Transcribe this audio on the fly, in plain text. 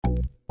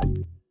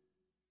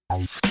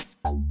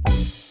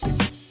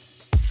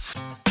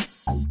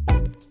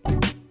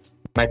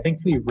I think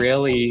we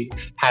really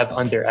have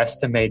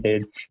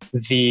underestimated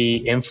the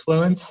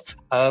influence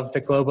of the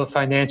global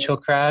financial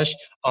crash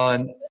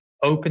on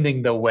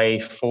opening the way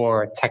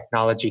for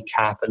technology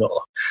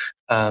capital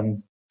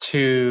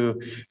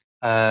to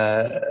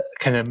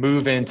kind of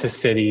move into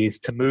cities,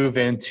 to move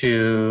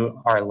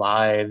into our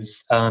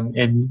lives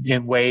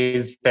in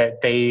ways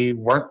that they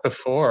weren't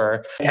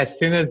before. As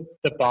soon as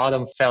the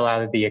bottom fell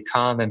out of the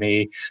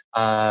economy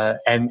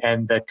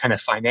and the kind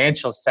of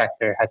financial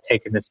sector had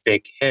taken this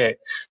big hit,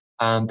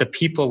 the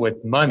people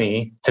with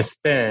money to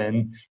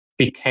spend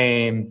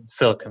became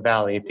Silicon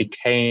Valley. It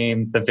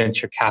became the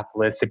venture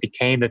capitalists. It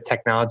became the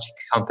technology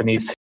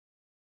companies.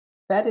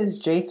 That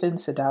is Jathan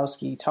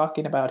Sadowski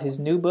talking about his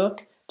new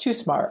book, Too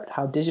Smart: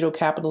 How Digital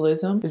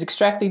Capitalism is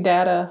Extracting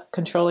Data,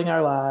 Controlling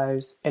Our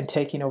Lives, and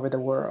Taking Over the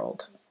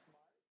World.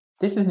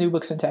 This is New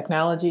Books in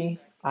Technology.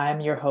 I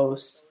am your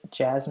host,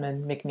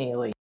 Jasmine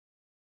McNeely.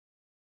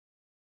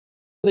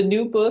 The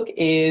new book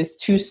is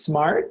Too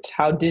Smart: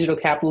 How Digital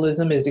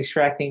Capitalism is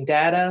Extracting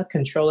Data,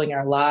 Controlling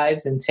Our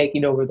Lives, and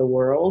Taking Over the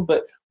World.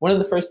 But one of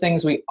the first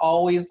things we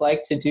always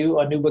like to do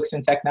on New Books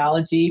in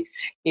Technology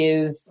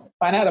is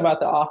find out about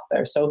the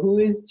author. So who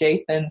is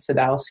Jathan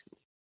Sadowski?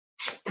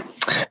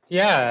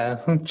 Yeah,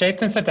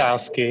 Jathan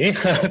Sadowski.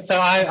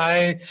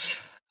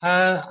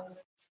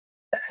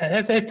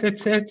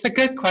 It's a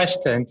good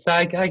question. So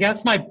I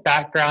guess my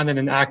background in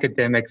an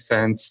academic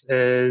sense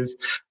is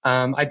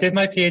I did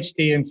my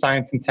PhD in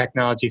science and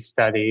technology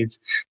studies.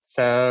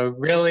 So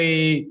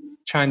really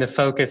trying to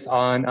focus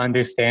on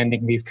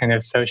understanding these kind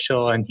of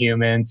social and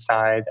human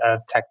side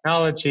of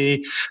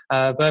technology.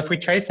 But if we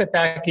trace it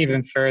back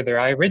even further,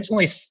 I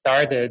originally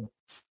started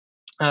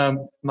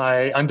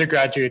my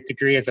undergraduate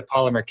degree as a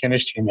polymer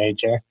chemistry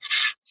major.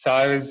 So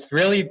I was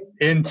really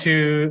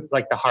into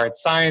like the hard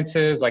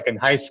sciences. Like in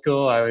high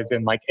school, I was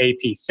in like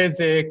AP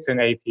physics and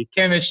AP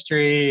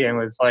chemistry and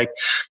was like,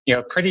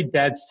 pretty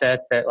dead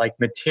set that like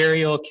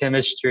material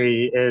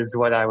chemistry is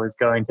what I was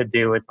going to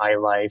do with my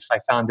life. I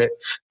found it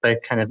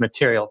like kind of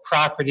material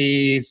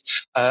properties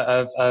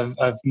of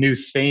new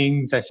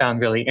things. I found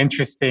really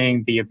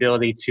interesting the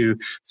ability to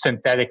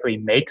synthetically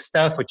make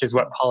stuff, which is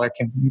what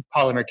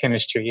polymer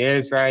chemistry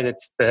is, right?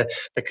 It's the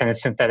kind of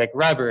synthetic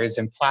rubbers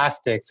and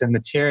plastics and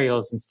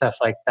materials and stuff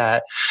like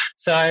that.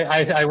 So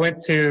I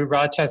went to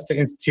Rochester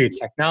Institute of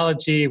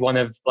Technology, one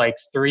of like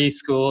 3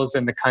 schools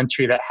in the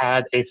country that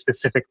had a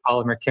specific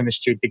polymer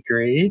chemistry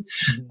degree.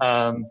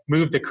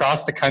 Moved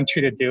across the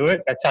country to do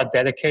it. That's how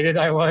dedicated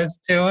I was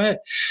to it.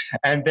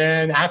 And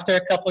then after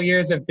a couple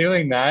years of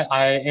doing that,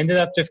 I ended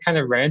up just kind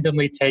of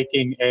randomly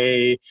taking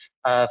a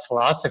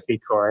philosophy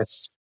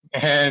course.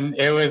 And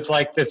it was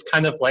like this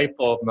kind of light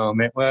bulb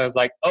moment where I was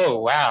like, oh,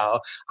 wow,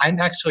 I'm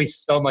actually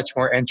so much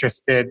more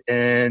interested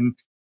in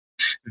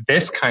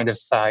this kind of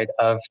side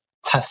of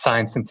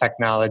science and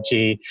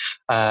technology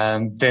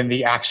than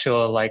the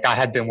actual, like I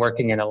had been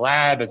working in a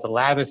lab as a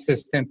lab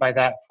assistant by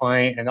that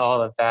point and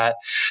all of that.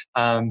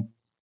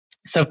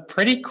 So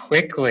pretty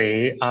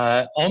quickly,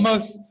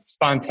 almost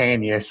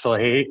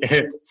spontaneously,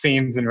 it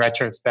seems in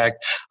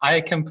retrospect, I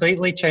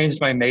completely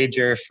changed my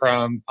major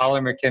from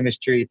polymer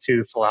chemistry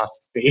to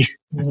philosophy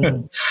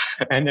and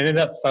ended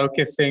up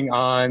focusing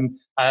on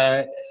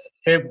the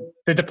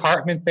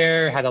department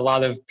there had a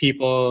lot of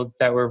people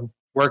that were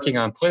working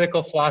on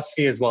political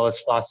philosophy as well as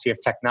philosophy of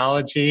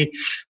technology.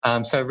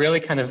 So I really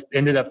kind of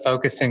ended up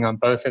focusing on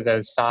both of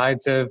those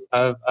sides of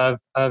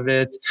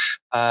it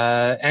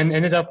and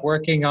ended up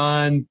working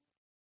on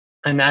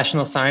a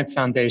National Science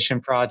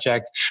Foundation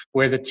project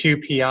where the 2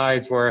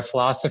 PIs were a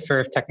philosopher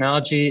of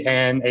technology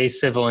and a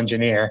civil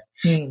engineer.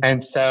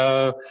 And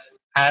so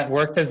I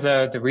worked as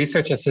the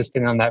research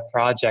assistant on that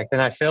project.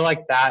 And I feel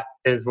like that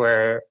is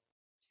where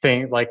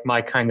like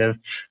my kind of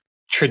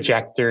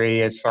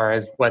trajectory as far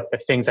as what the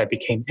things I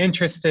became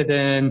interested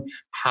in,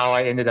 how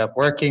I ended up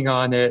working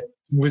on it,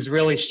 was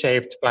really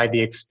shaped by the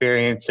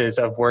experiences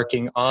of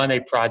working on a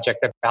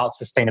project about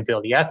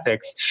sustainability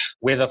ethics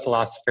with a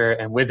philosopher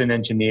and with an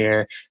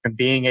engineer, and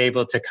being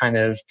able to kind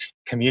of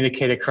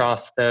communicate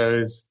across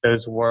those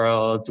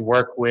worlds,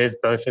 work with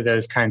both of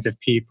those kinds of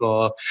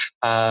people.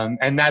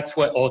 And that's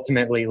what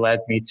ultimately led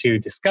me to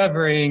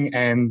discovering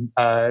and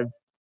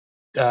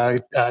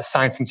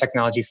science and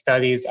technology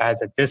studies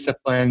as a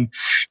discipline.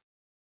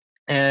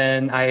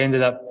 And I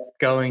ended up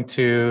going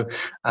to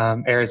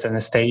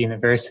Arizona State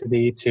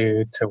University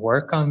to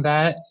work on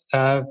that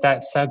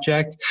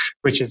subject,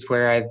 which is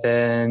where I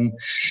then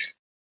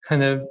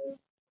kind of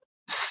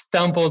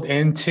stumbled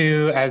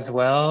into as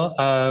well,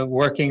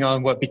 working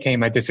on what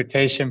became my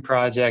dissertation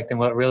project and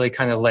what really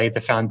kind of laid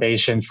the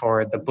foundation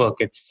for the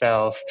book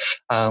itself,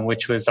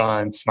 which was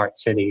on smart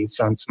cities,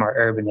 on smart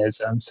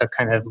urbanism. So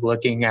kind of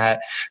looking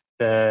at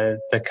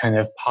the kind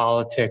of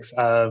politics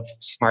of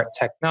smart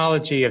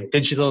technology, of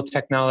digital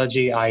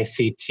technology,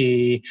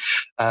 ICT.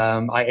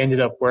 I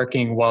ended up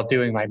working while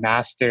doing my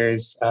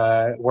master's,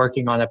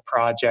 working on a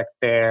project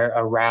there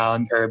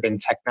around urban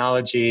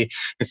technology.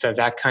 And so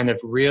that kind of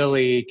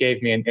really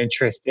gave me an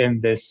interest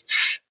in this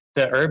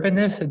the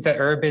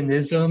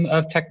urbanism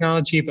of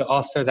technology, but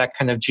also that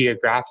kind of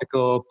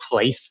geographical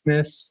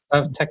placeness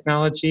of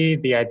technology.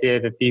 The idea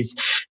that these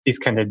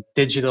kind of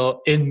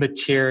digital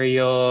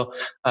immaterial,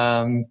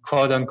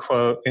 quote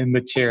unquote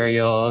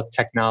immaterial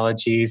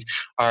technologies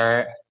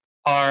are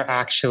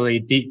actually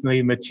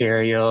deeply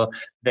material.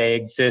 They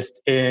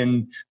exist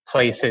in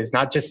places,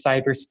 not just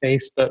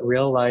cyberspace, but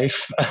real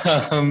life.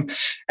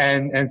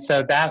 And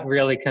so that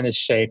really kind of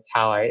shaped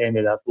how I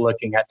ended up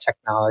looking at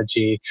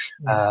technology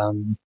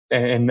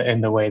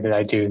in the way that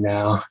I do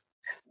now.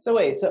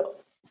 So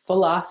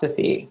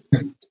philosophy.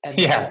 And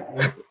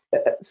yeah.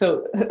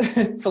 So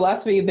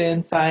philosophy,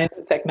 then science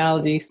and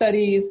technology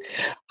studies.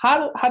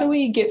 How do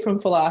we get from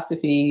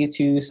philosophy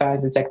to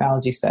science and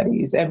technology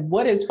studies? And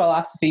what has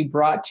philosophy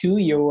brought to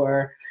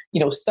your,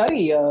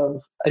 study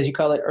of, as you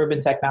call it,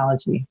 urban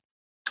technology?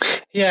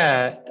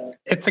 Yeah,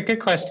 it's a good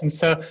question.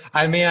 So,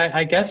 I mean,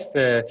 I guess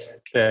the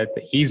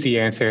easy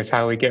answer of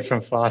how we get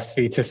from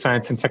philosophy to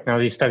science and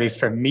technology studies,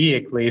 for me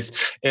at least,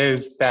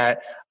 is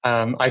that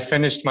I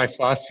finished my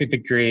philosophy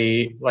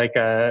degree like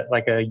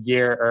a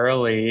year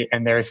early,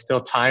 and there's still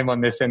time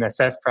on this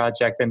NSF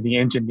project. And the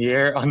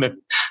engineer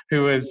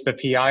who was the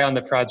PI on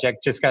the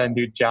project just got a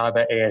new job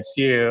at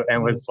ASU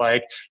and was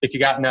like, "If you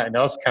got nothing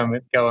else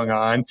going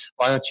on,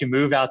 why don't you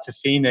move out to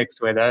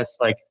Phoenix with us?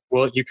 Like,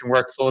 well, you can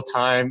work full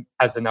time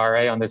as an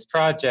RA on this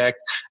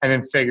project, and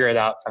then figure it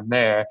out from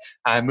there."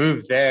 I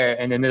moved there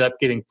and ended up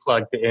getting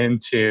plugged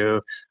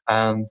into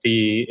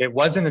it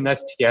wasn't an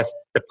STS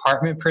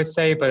department per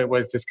se, but it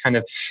was this kind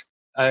of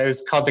it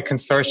was called the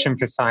Consortium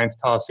for Science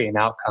Policy and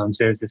Outcomes.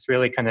 It was this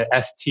really kind of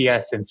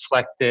STS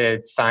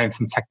inflected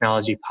science and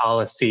technology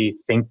policy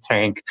think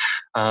tank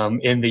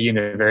in the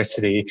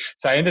university.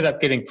 So I ended up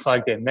getting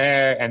plugged in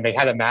there, and they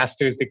had a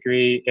master's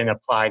degree in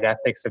applied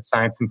ethics of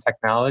science and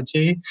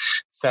technology.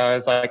 So I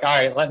was like, all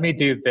right, let me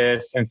do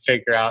this and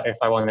figure out if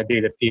I want to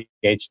do the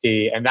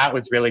PhD. And that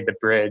was really the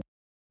bridge.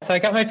 So I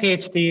got my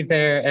PhD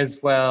there as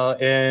well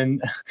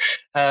in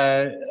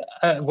a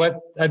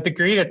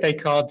degree that they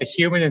called the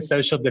Human and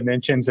Social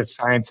Dimensions of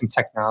Science and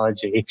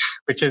Technology,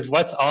 which is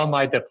what's on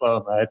my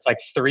diploma. It's like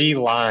 3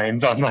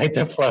 lines on my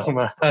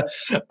diploma.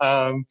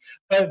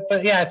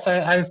 But yeah, so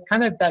I was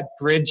kind of that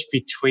bridge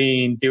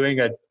between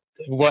doing a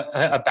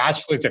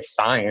bachelor's of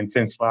science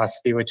in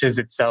philosophy, which is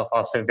itself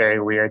also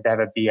very weird to have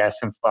a BS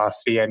in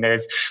philosophy. And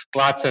there's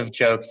lots of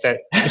jokes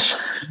that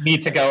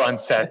need to go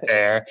unsaid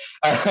there.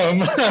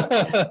 And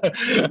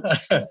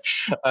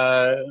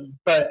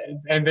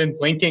then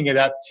linking it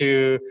up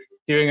to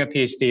doing a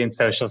PhD in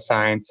social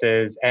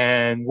sciences,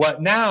 and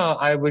what now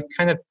I would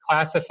kind of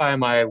classify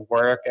my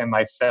work and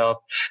myself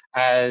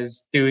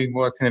as doing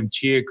more kind of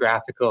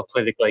geographical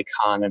political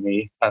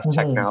economy of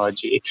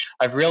technology.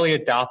 I've really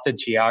adopted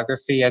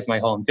geography as my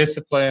home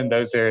discipline.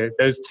 Those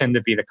tend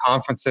to be the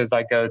conferences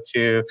I go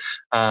to.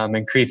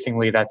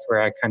 Increasingly, that's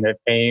where I kind of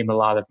aim a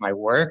lot of my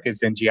work,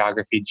 is in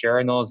geography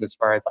journals, as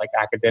far as like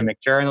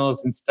academic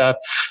journals and stuff.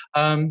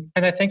 And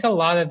I think a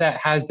lot of that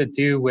has to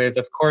do with,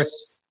 of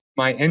course,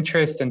 my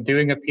interest in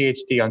doing a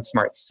PhD on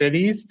smart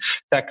cities,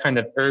 that kind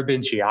of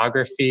urban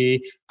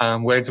geography,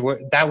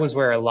 that was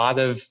where a lot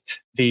of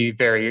the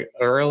very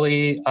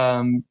early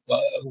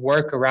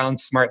work around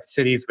smart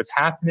cities was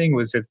happening,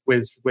 was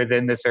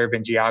within this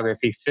urban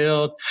geography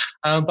field.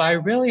 But I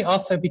really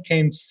also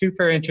became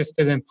super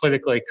interested in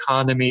political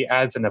economy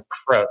as an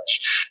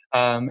approach.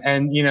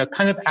 And,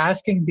 kind of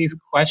asking these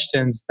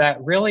questions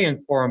that really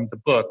informed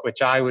the book,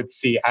 which I would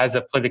see as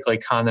a political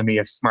economy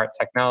of smart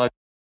technology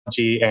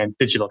and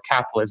digital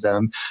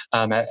capitalism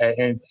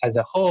as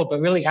a whole, but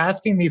really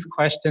asking these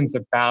questions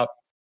about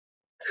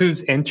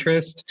whose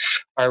interests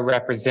are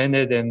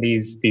represented in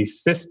these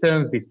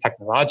systems, these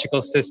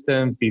technological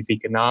systems, these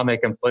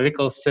economic and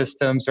political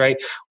systems, right?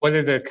 What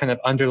are the kind of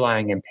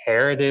underlying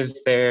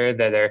imperatives there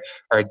that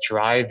are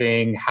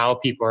driving how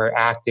people are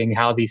acting,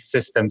 how these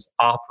systems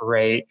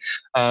operate,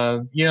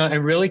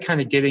 and really kind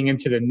of getting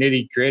into the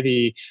nitty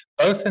gritty,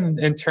 both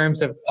in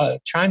terms of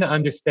trying to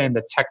understand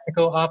the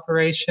technical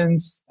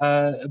operations,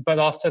 but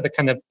also the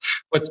kind of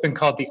what's been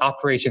called the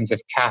operations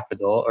of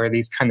capital, or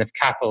these kind of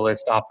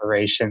capitalist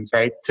operations,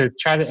 right? To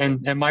try to,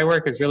 and my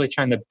work is really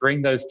trying to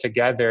bring those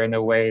together in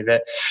a way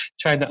that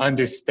trying to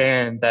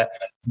understand that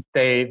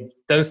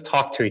those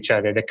talk to each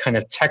other. The kind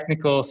of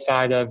technical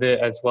side of it,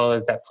 as well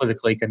as that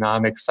political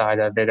economic side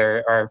of it,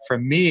 are for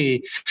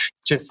me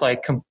just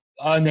like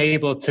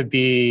unable to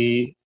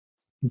be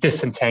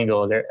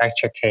disentangled or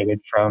extricated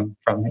from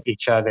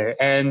each other.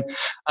 And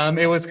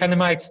it was kind of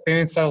my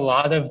experience that a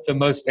lot of the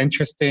most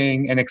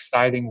interesting and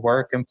exciting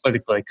work in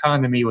political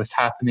economy was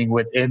happening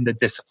within the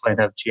discipline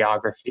of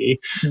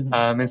geography.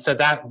 And so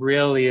that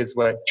really is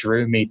what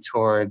drew me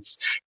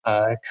towards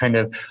kind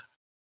of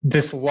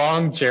this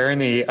long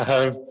journey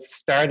of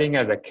starting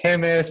as a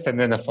chemist and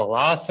then a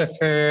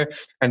philosopher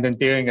and then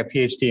doing a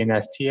PhD in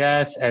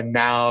STS and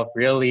now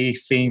really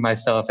seeing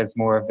myself as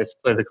more of this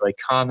political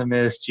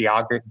economist,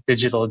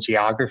 digital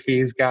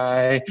geographies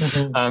guy.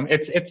 Mm-hmm.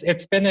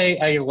 It's been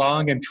a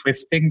long and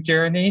twisting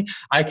journey.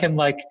 I can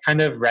like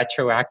kind of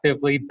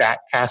retroactively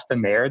backcast a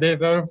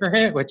narrative over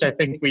it, which I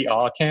think we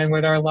all can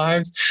with our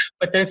lives.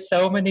 But there's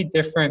so many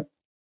different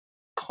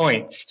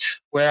points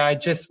where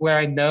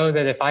I know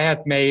that if I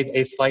had made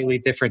a slightly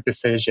different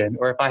decision,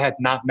 or if I had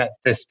not met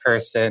this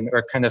person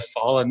or kind of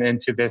fallen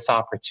into this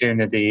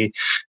opportunity,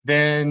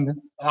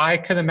 then I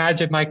could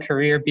imagine my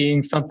career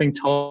being something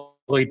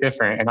totally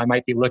different, and I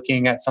might be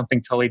looking at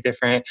something totally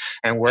different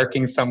and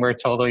working somewhere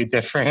totally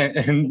different.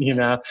 And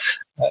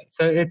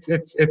so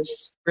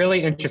it's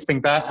really interesting,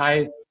 but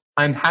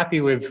I'm happy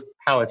with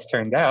how it's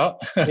turned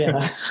out.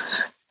 Yeah.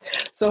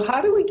 So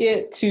how do we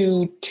get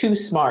to Too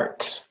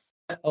Smart?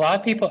 A lot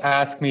of people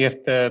ask me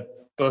if the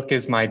book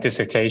is my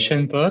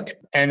dissertation book,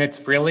 and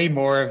it's really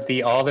more of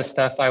all the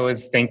stuff I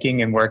was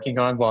thinking and working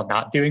on while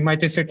not doing my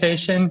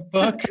dissertation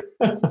book.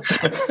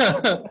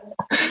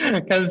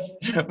 Because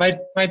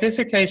my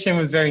dissertation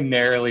was very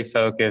narrowly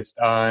focused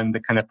on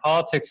the kind of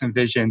politics and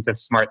visions of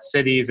smart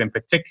cities, and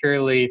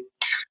particularly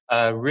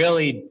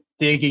really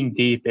digging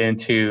deep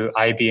into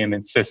IBM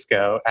and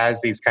Cisco as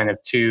these kind of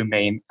two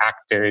main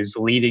actors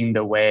leading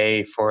the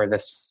way for the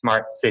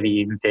smart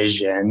city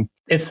vision.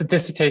 It's the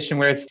dissertation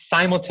where it's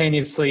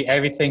simultaneously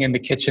everything in the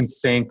kitchen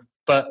sink,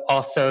 but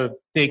also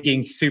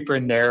digging super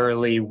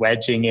narrowly,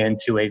 wedging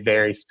into a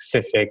very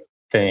specific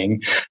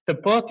thing. The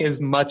book is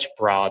much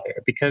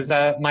broader because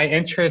my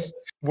interests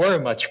were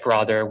much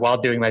broader while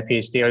doing my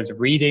PhD. I was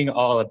reading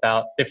all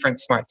about different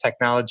smart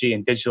technology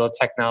and digital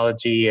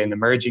technology and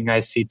emerging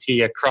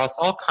ICT across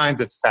all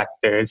kinds of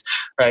sectors,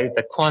 right?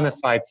 The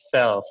quantified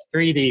self,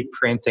 3D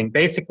printing,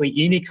 basically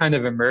any kind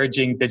of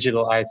emerging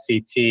digital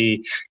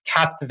ICT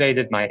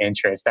captivated my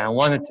interest. And I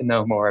wanted to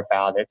know more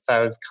about it. So I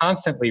was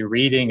constantly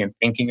reading and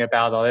thinking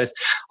about all this,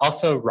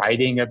 also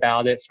writing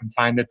about it from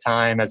time to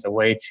time as a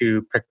way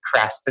to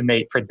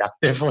procrastinate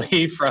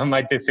productively from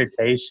my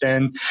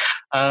dissertation.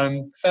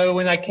 So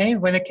when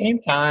it came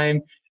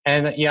time,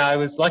 and I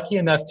was lucky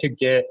enough to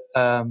get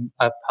a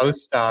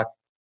postdoc.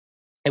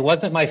 It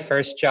wasn't my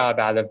first job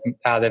out of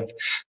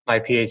my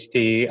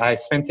PhD. I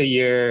spent a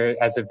year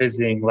as a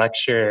visiting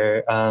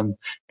lecturer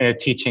in a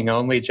teaching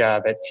only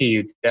job at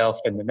TU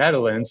Delft in the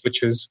Netherlands,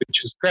 which was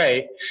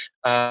great.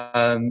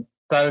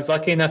 But I was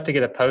lucky enough to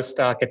get a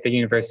postdoc at the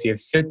University of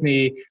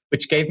Sydney,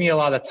 which gave me a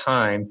lot of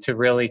time to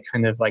really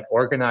kind of like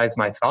organize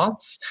my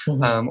thoughts,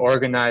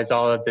 organize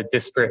all of the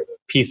disparate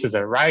pieces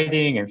of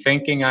writing and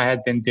thinking I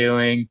had been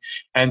doing,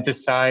 and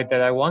decide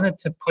that I wanted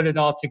to put it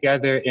all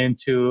together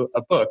into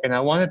a book. And I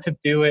wanted to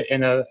do it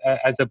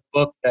as a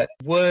book that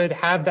would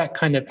have that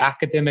kind of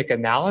academic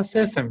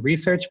analysis and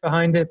research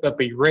behind it, but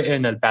be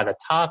written about a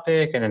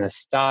topic and in a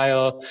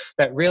style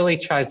that really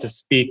tries to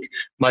speak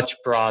much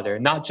broader,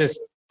 not just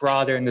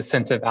broader in the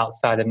sense of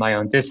outside of my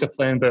own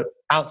discipline, but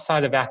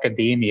outside of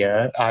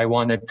academia. I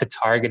wanted to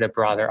target a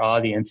broader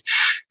audience.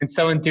 And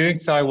so in doing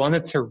so, I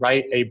wanted to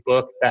write a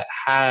book that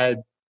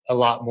had a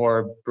lot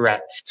more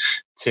breadth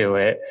to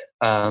it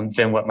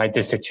than what my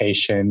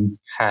dissertation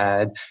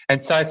had.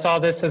 And so I saw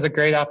this as a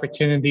great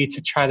opportunity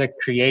to try to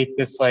create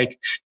this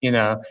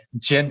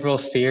general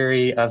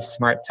theory of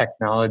smart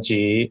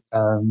technology.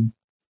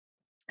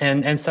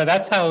 And so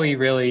that's how we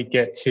really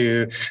get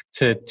to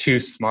Too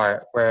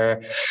Smart,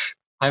 where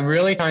I'm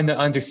really trying to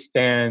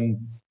understand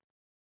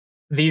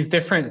these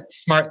different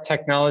smart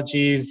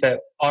technologies that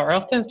are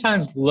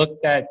oftentimes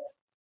looked at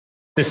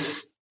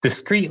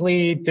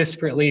discretely,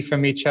 disparately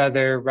from each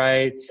other,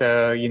 right?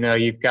 So,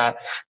 you've got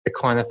the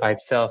quantified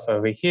self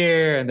over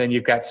here, and then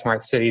you've got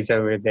smart cities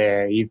over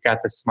there. You've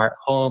got the smart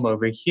home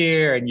over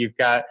here, and you've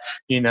got,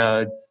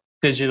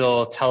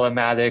 digital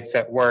telematics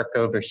at work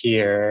over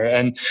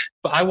here.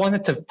 But I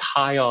wanted to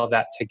tie all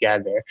that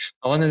together.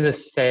 I wanted to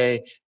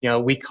say,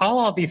 we call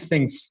all these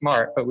things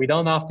smart, but we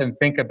don't often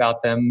think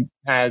about them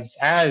as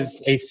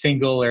a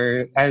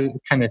singular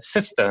kind of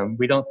system.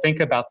 We don't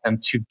think about them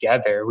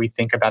together. We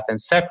think about them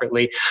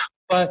separately.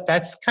 But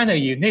that's kind of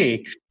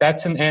unique.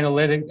 That's an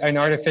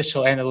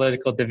artificial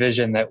analytical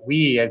division that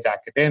we as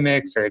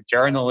academics or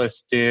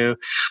journalists do.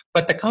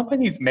 But the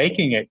companies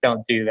making it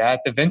don't do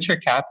that. The venture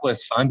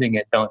capitalists funding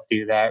it don't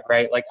do that,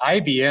 right? Like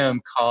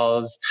IBM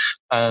calls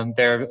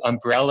their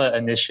umbrella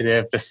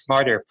initiative the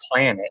Smarter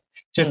Planet,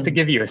 just to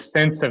give you a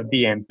sense of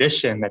the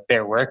ambition that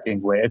they're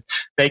working with.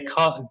 They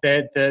call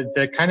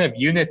the kind of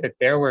unit that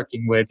they're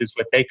working with is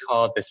what they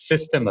call the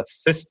system of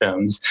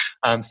systems.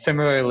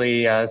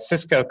 Similarly,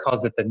 Cisco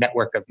calls it the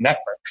network of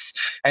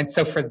networks. And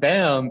so for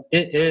them,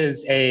 it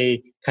is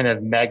a kind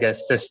of mega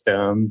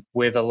system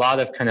with a lot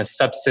of kind of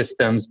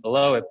subsystems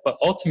below it, but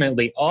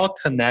ultimately all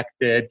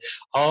connected,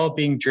 all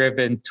being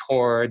driven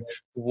toward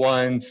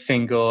one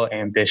single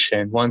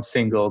ambition, one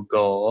single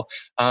goal.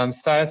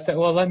 So I said,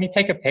 well, let me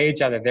take a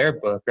page out of their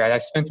book, right? I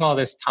spent all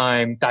this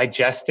time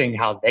digesting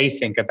how they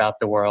think about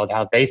the world,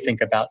 how they think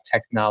about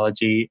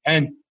technology,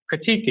 and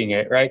critiquing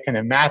it, right? Kind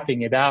of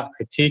mapping it out,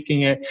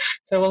 critiquing it.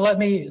 So, well, let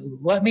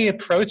me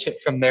approach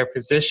it from their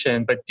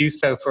position, but do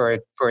so for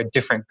a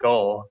different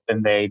goal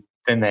than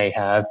they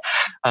have.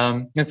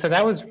 And so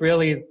that was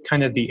really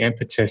kind of the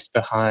impetus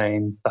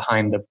behind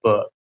the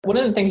book. One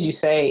of the things you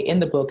say in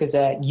the book is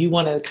that you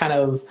want to kind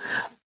of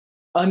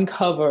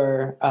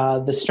uncover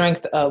the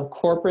strength of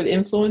corporate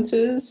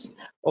influences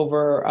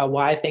over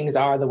why things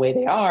are the way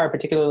they are,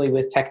 particularly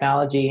with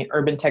technology,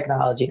 urban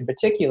technology in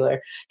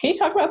particular. Can you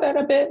talk about that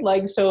a bit?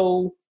 Like,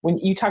 so when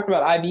you talked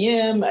about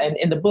IBM, and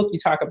in the book you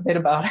talk a bit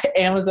about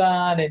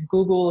Amazon and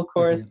Google, of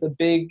course, the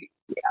big,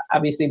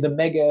 obviously the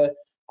mega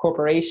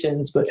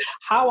corporations, but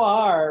how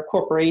are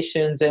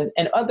corporations and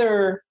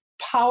other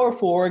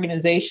powerful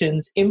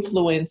organizations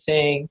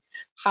influencing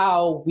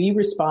how we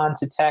respond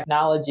to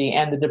technology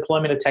and the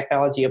deployment of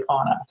technology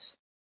upon us?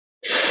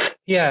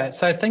 Yeah,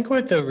 so I think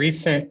with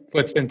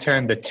what's been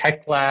termed the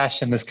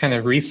techlash and this kind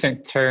of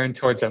recent turn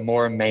towards a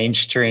more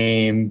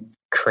mainstream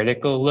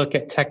critical look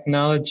at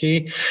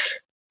technology,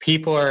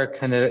 people are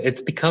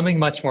it's becoming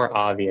much more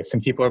obvious,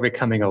 and people are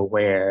becoming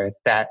aware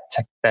that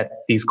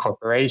these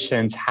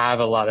corporations have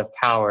a lot of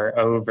power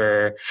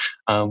over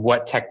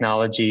what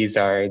technologies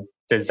are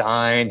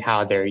designed,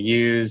 how they're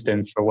used,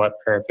 and for what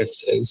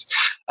purposes.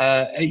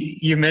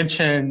 You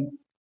mentioned,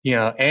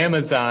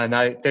 Amazon.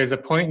 There's a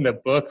point in the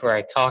book where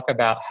I talk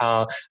about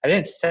how I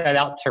didn't set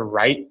out to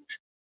write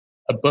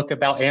a book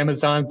about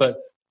Amazon, but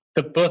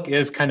the book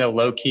is kind of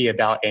low key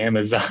about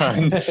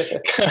Amazon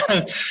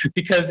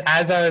because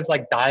as I was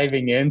like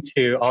diving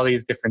into all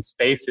these different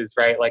spaces,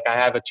 right? Like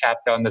I have a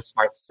chapter on the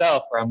smart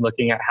self where I'm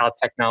looking at how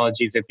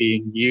technologies are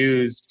being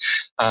used,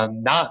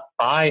 not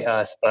by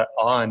us, but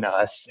on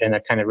us in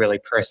a kind of really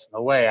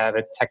personal way. I have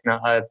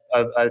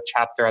a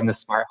chapter on the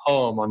smart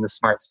home, on the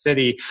smart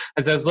city.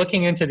 As I was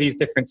looking into these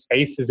different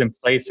spaces and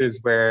places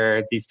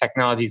where these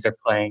technologies are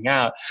playing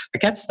out, I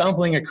kept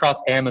stumbling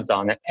across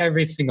Amazon at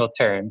every single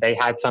turn. They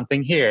had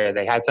something here.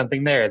 They had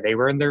something there. They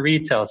were in the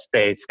retail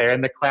space. They're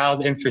in the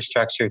cloud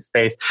infrastructure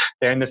space.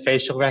 They're in the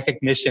facial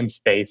recognition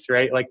space,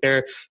 right? Like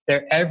they're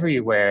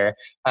everywhere.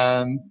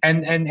 And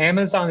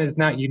Amazon is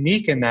not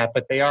unique in that,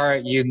 but they are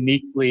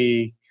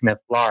uniquely kind of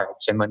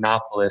large and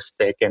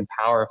monopolistic and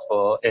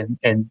powerful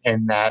in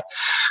that.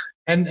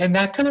 And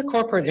that kind of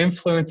corporate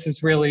influence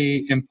is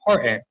really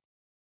important,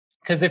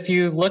 because if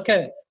you look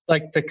at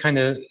like the kind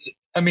of,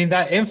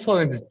 that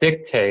influence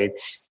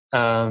dictates,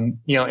 in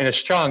a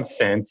strong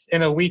sense.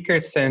 In a weaker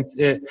sense,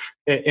 it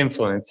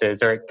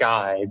influences or it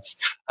guides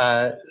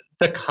the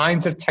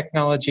kinds of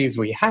technologies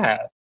we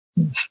have,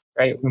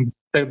 right?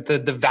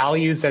 The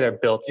values that are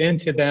built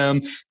into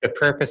them, the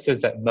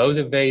purposes that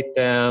motivate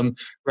them,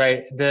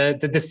 right?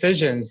 The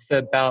decisions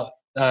about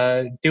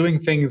doing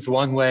things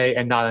one way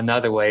and not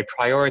another way,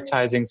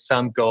 prioritizing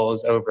some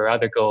goals over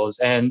other goals,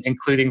 and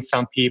including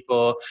some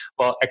people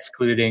while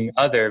excluding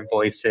other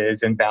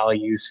voices and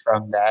values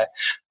from that.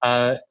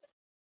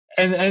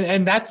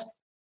 And that's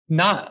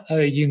not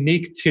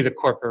unique to the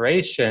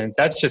corporations.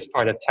 That's just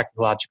part of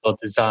technological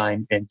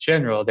design in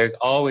general. There's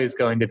always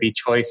going to be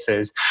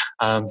choices,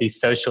 these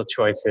social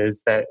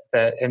choices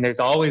and there's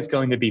always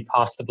going to be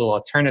possible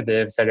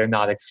alternatives that are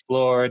not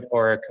explored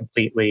or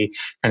completely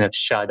kind of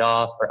shut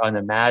off or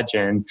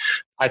unimagined.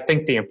 I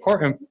think the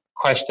important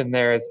question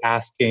there is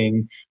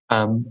asking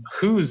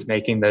who's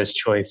making those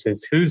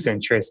choices, whose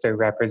interests are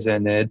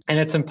represented. And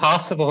it's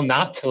impossible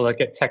not to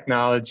look at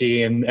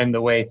technology and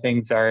the way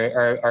things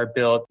are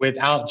built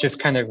without just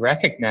kind of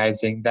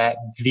recognizing that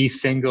the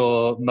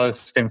single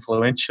most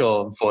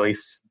influential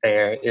voice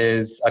there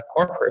is a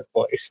corporate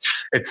voice.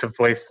 It's a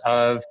voice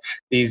of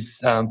these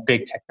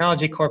big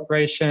technology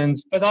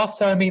corporations, but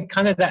also,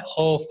 kind of that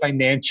whole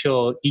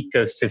financial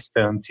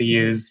ecosystem, to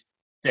use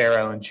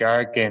their own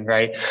jargon,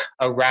 right,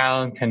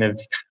 around kind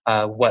of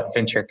what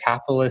venture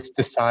capitalists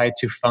decide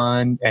to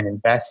fund and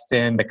invest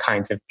in, the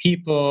kinds of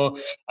people,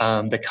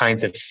 the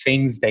kinds of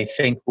things they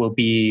think will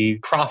be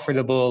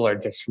profitable or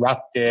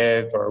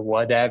disruptive or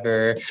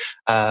whatever.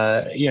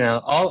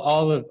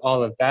 All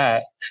of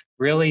that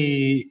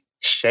really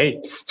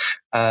shapes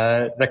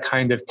the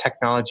kind of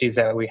technologies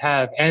that we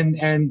have.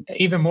 And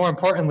even more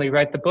importantly,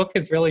 right, the book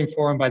is really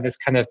informed by this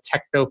kind of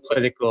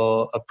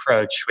techno-political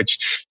approach,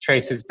 which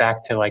traces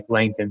back to like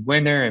Langdon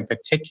Winner in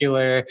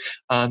particular,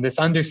 this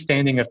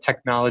understanding of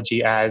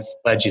technology as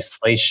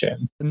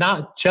legislation,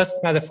 not just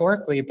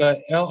metaphorically, but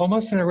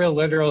almost in a real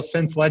literal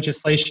sense,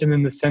 legislation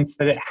in the sense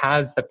that it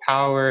has the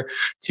power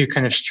to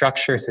kind of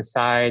structure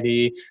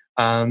society,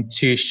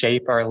 to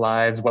shape our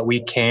lives, what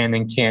we can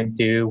and can't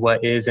do,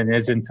 what is and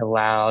isn't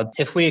allowed.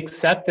 If we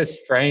accept this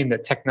frame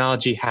that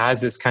technology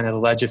has this kind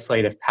of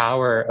legislative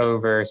power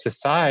over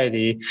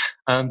society,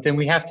 then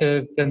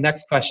the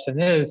next question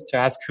is to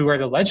ask, who are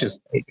the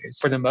legislators?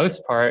 For the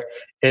most part,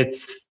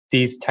 it's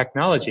these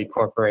technology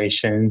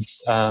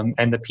corporations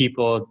and the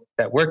people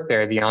that work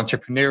there, the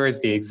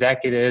entrepreneurs, the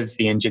executives,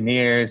 the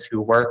engineers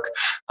who work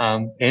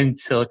in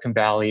Silicon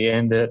Valley,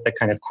 in the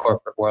kind of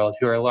corporate world,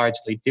 who are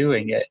largely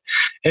doing it.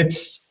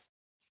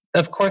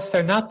 Of course,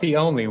 they're not the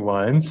only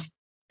ones.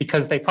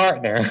 because they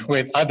partner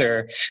with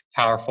other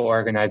powerful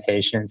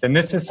organizations. And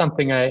this is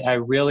something I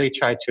really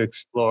try to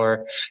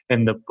explore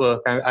in the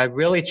book. I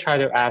really try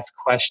to ask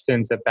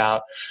questions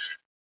about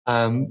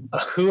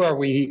who are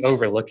we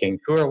overlooking?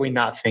 Who are we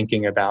not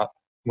thinking about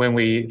when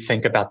we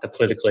think about the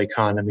political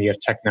economy of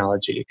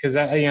technology? Because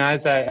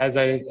as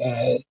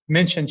I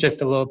mentioned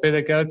just a little bit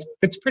ago,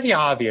 it's pretty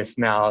obvious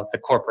now, the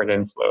corporate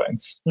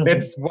influence. Mm-hmm.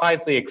 It's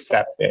widely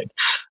accepted,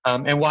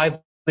 and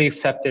widely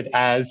accepted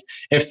as,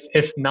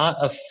 if not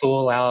a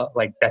full out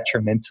like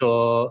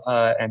detrimental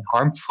and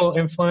harmful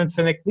influence,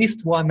 then at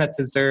least one that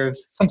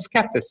deserves some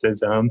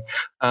skepticism.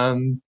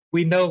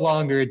 We no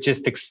longer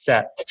just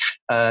accept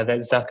that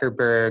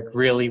Zuckerberg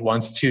really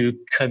wants to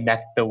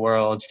connect the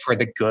world for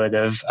the good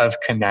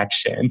of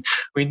connection.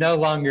 We no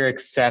longer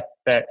accept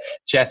that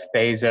Jeff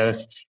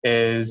Bezos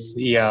is,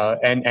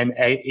 and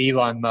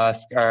Elon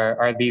Musk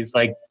are these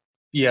like,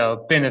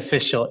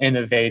 beneficial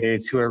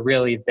innovators who are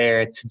really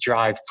there to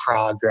drive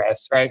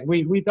progress, right?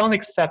 We don't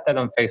accept that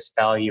on face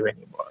value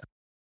anymore.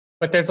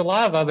 But there's a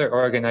lot of other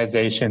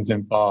organizations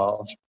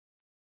involved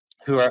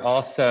who are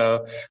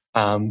also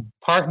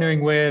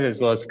partnering with, as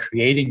well as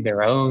creating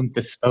their own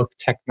bespoke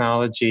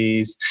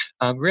technologies,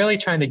 really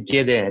trying to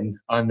get in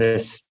on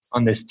this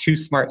too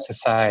smart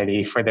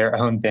society for their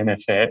own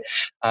benefit.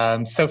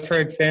 So, for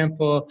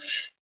example,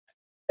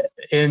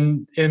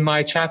 in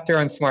my chapter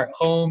on smart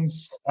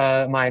homes,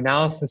 my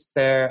analysis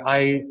there,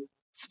 I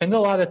spend a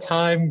lot of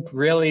time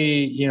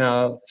really,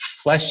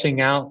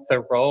 fleshing out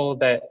the role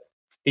that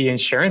the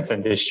insurance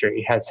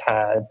industry has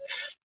had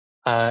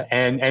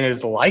and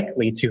is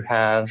likely to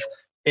have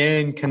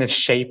in kind of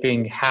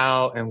shaping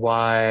how and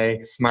why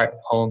smart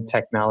home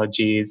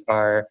technologies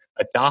are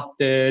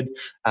adopted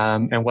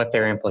and what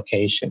their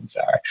implications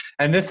are.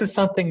 And this is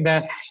something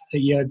that,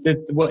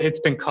 it's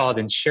been called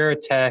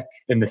insurtech,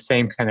 in the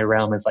same kind of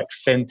realm as like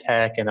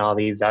fintech and all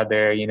these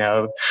other,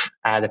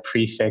 add a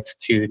prefix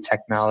to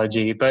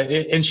technology. But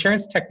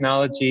insurance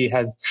technology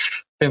has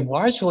been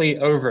largely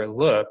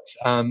overlooked,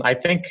 I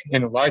think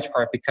in large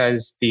part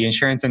because the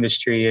insurance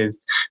industry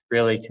is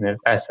really kind of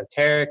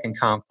esoteric and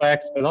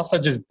complex, but also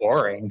just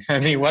boring. I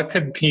mean, what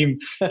could be,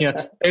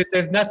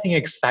 there's nothing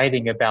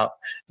exciting about,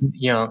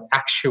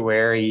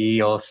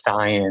 actuarial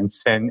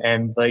science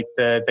and like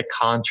the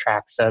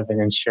contracts of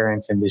an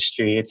insurance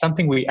industry. It's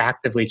something we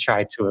actively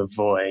try to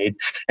avoid,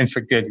 and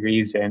for good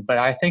reason. But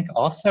I think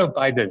also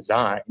by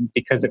design,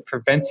 because it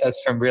prevents us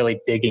from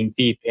really digging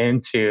deep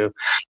into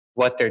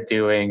what they're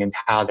doing and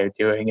how they're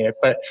doing it.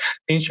 But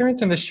the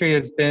insurance industry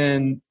has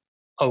been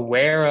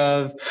aware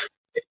of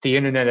the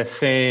Internet of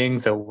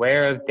Things,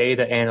 aware of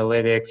data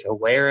analytics,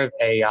 aware of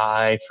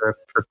AI for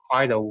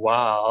quite a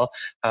while.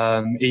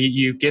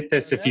 You get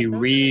this if you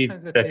read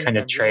the kind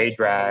of trade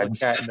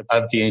rags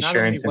of the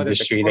insurance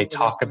industry.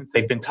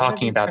 They've been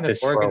talking about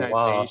this for a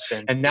while,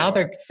 and now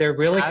they're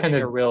really kind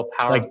of real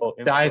powerful,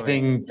 like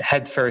diving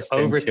headfirst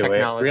over into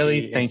it,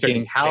 really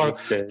thinking how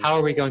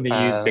are we going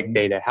to use big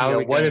data?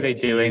 What are they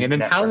doing? And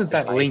then how does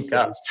that link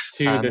up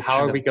to this?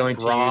 How are we going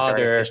to use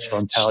artificial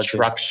intelligence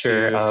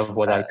structure of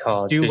what I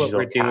call do what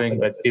we're doing,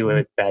 but do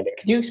it better?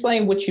 Could you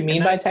explain what you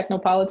mean by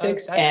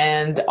technopolitics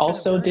and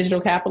also digital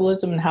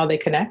capitalism and how they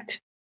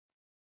connect?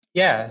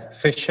 Yeah,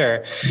 for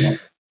sure. Yeah.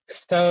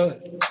 So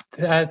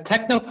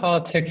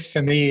technopolitics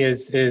for me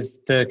is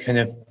the kind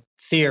of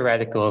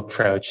theoretical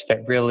approach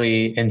that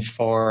really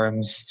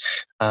informs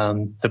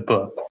the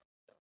book.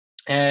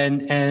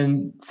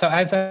 And so,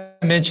 as I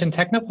mentioned,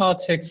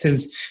 technopolitics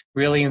is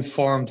really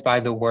informed by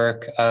the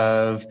work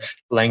of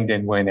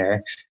Langdon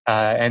Winner.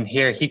 And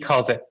here he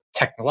calls it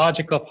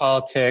technological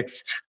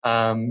politics.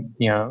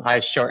 I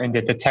shortened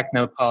it to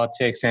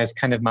technopolitics, and it's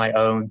kind of my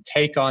own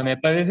take on it,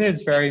 but it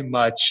is very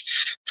much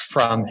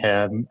from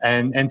him.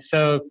 And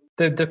so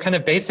the kind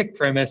of basic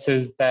premise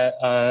is that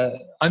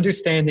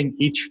understanding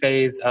each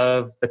phase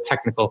of the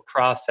technical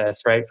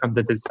process, right, from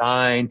the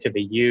design to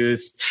the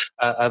use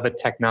of a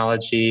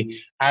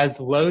technology,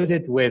 as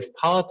loaded with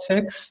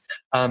politics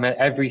at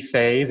every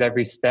phase,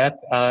 every step,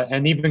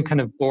 and even kind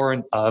of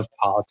born of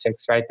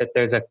politics, right, that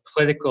there's a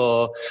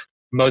political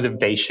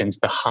motivations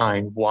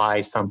behind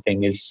why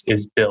something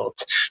is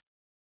built.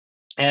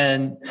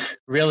 And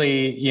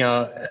really,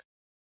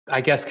 I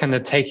guess kind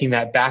of taking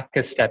that back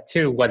a step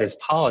too, what is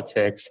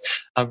politics?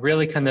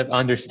 Really kind of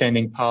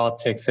understanding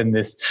politics in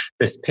this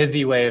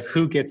pithy way of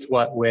who gets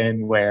what,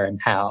 when, where, and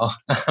how.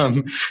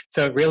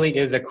 So it really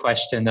is a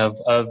question of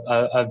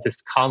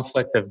this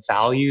conflict of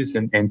values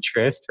and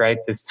interest, right?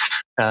 This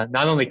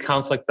not only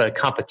conflict, but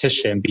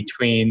competition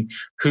between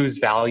whose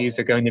values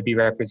are going to be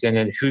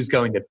represented, who's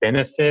going to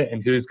benefit,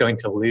 and who's going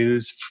to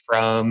lose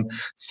from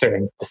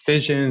certain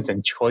decisions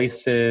and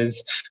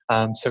choices.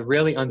 So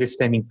really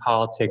understanding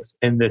politics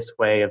in this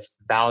way of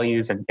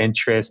values and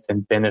interest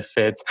and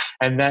benefits,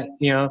 and that,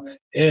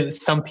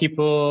 some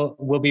people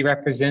will be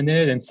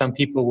represented and some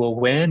people will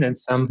win and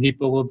some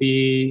people will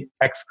be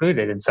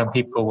excluded and some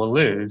people will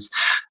lose.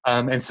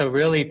 And so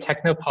really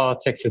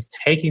technopolitics is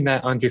taking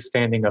that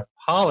understanding of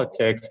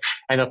politics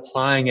and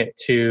applying it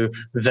to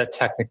the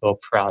technical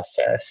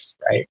process,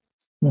 right?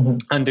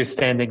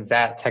 understanding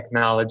that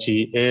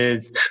technology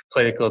is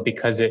political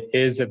because it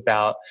is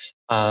about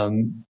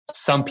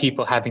some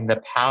people having the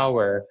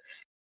power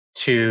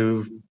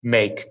to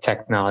make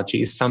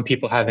technologies, some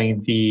people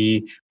having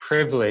the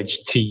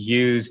privilege to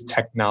use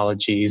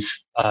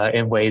technologies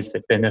in ways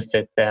that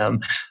benefit them,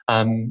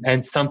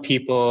 and some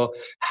people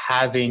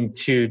having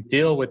to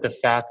deal with the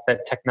fact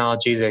that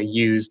technologies are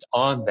used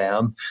on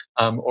them,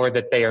 or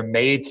that they are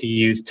made to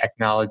use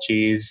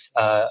technologies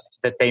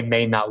that they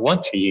may not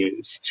want to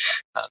use.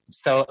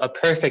 So a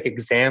perfect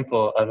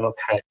example of a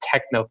kind of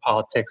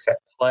technopolitics at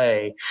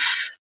play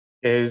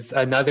is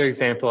another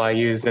example I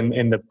use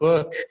in the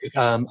book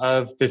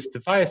of this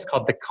device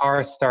called the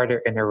car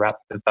starter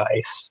interrupt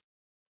device.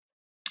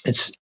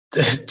 It's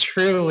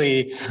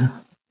truly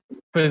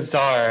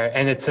bizarre,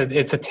 and it's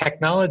a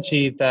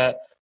technology that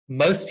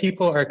most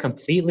people are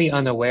completely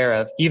unaware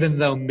of, even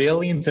though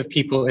millions of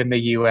people in the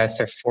US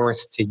are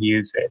forced to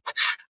use it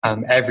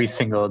every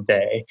single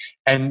day.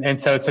 And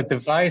so it's a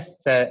device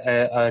that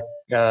a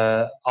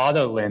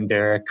auto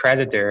lender, a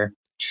creditor,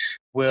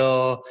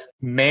 will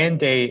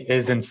mandate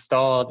is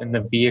installed in the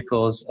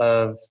vehicles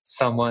of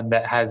someone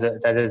that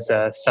is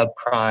a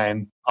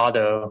subprime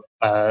auto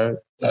has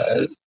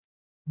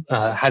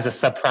a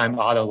subprime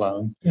auto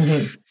loan.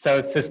 So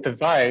it's this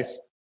device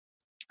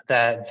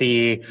that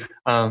the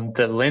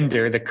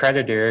lender, the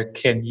creditor,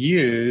 can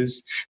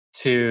use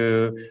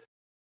to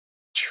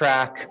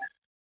track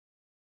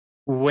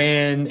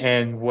when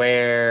and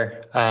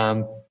where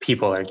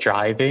people are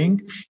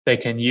driving. They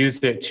can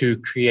use it to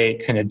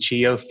create kind of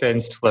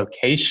geofenced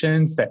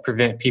locations that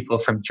prevent people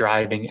from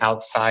driving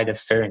outside of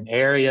certain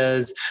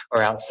areas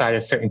or outside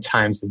of certain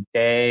times of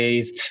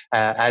days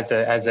as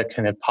a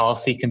kind of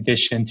policy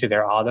condition to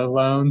their auto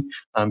loan,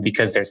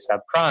 because they're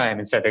subprime,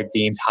 and so they're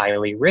deemed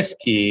highly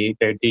risky.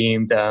 They're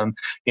deemed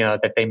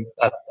that they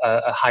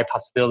a high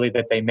possibility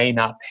that they may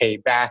not pay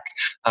back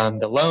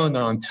the loan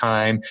on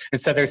time, and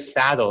so they're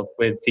saddled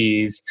with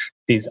these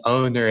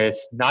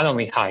onerous, not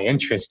only high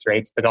interest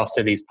rates, but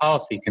also these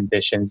policy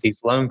conditions,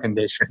 these loan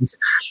conditions.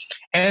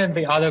 And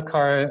the auto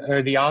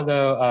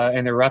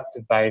interrupt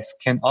device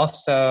can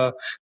also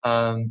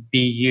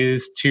be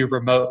used to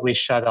remotely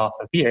shut off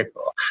a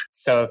vehicle.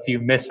 So if you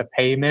miss a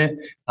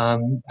payment,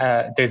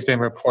 there's been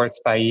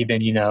reports by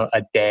even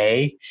a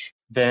day,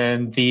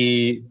 then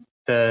the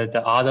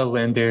auto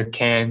lender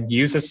can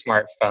use a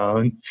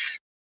smartphone,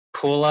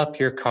 pull up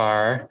your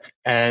car,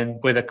 and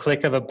with a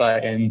click of a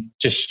button,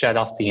 just shut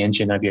off the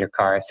engine of your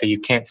car. So you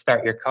can't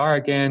start your car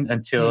again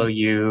until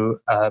you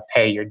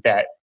pay your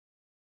debt.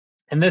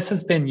 And this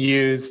has been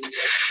used.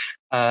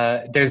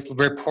 There's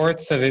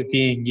reports of it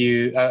being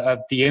used, of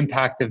the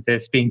impact of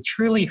this being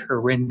truly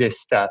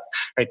horrendous stuff.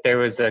 Right? There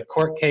was a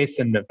court case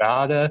in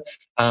Nevada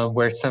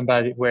where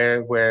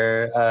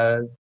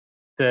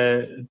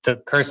the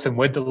person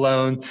with the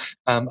loan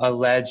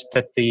alleged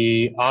that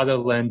the auto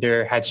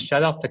lender had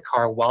shut off the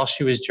car while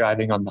she was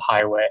driving on the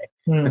highway.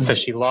 And so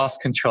she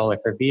lost control of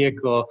her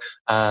vehicle,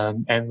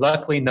 and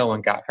luckily no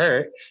one got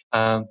hurt.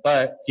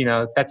 But,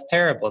 that's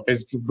terrible.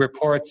 There's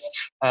reports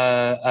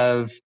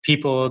of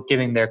people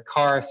getting their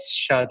cars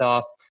shut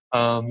off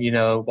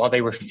while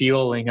they were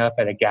fueling up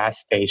at a gas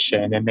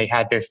station, and they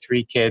had their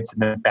 3 kids in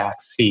the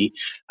back seat,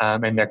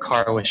 and their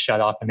car was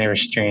shut off and they were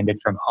stranded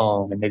from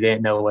home and they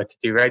didn't know what to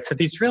do, right? So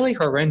these really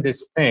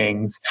horrendous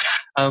things.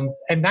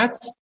 And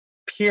that's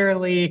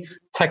purely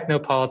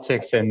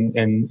technopolitics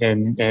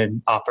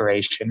in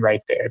operation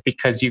right there,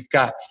 because you've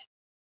got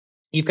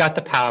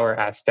the power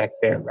aspect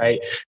there, right?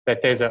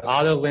 That there's an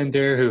auto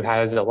lender who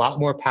has a lot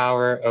more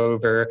power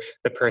over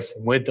the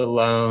person with the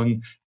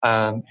loan.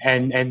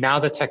 And now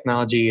the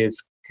technology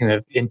is kind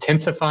of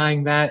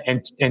intensifying that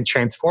and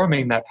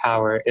transforming that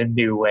power in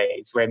new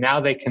ways, where now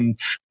they can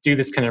do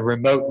this kind of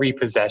remote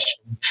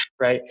repossession,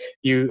 right?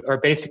 You are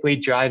basically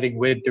driving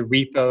with the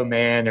repo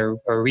man or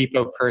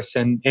repo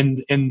person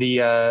in the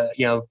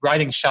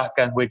riding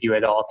shotgun with you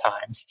at all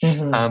times.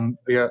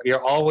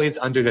 You're always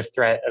under the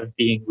threat of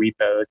being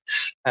repoed.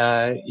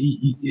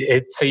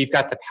 So you've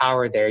got the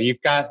power there.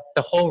 You've got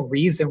the whole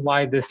reason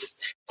why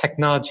this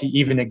technology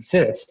even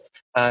exists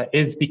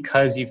is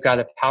because you've got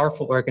a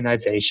powerful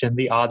organization,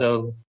 the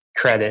auto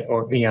credit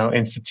or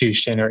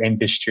institution or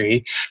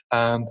industry,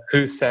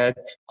 who said,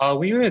 "Oh,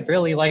 we would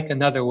really like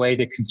another way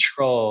to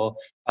control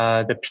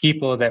the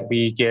people that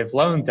we give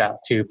loans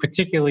out to,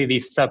 particularly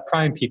these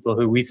subprime people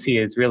who we see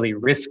as really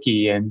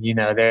risky, and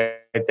they're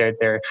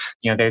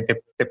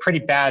pretty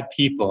bad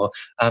people,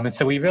 and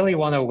so we really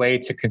want a way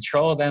to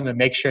control them and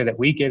make sure that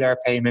we get our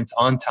payments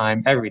on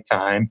time every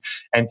time."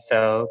 And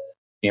so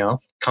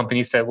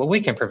companies said, "Well, we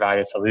can provide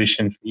a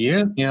solution for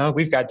you.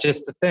 We've got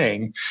just the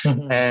thing."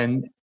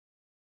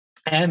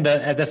 And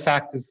the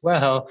fact as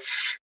well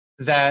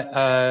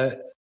that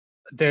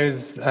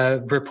there's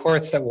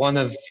reports that one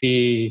of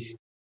the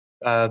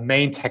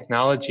main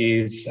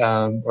technologies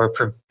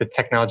the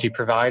technology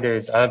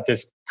providers of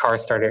this car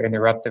starter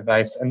interrupt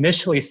device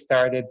initially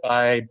started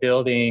by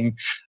building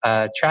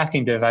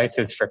tracking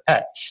devices for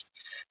pets.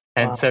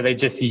 And so they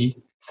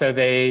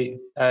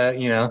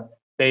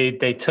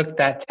they took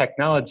that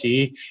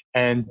technology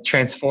and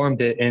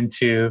transformed it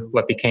into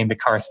what became the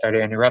car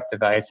starter interrupt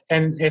device.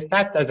 And if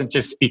that doesn't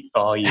just speak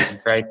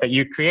volumes, right? That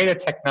you create a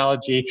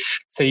technology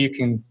so you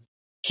can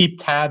keep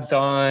tabs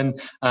on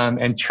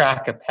and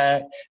track a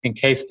pet in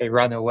case they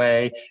run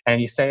away.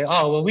 And you say,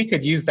 oh, well, we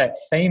could use that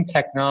same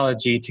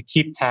technology to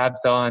keep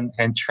tabs on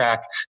and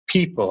track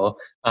people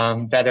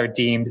that are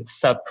deemed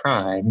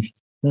subprime.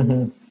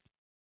 Mm-hmm.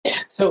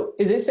 So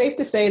is it safe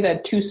to say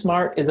that Too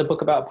Smart is a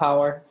book about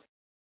power?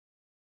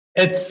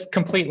 It's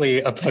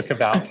completely a book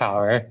about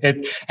power.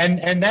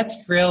 And that's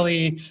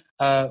really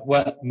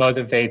what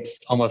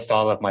motivates almost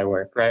all of my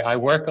work, right? I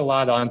work a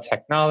lot on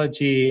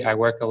technology. I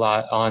work a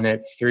lot on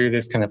it through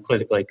this kind of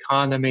political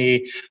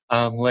economy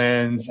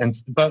lens.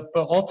 But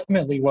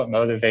ultimately what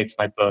motivates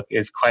my book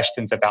is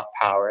questions about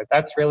power.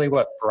 That's really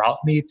what brought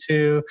me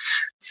to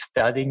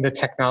studying the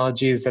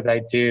technologies that I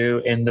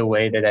do in the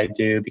way that I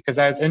do, because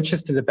I was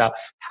interested about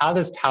how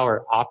does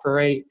power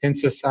operate in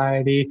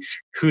society?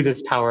 Who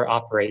does power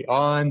operate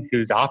on?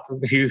 Who's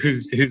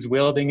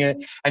wielding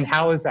it? And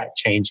how is that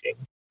changing?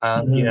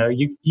 You know,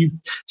 you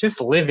just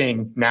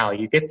living now,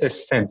 you get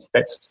this sense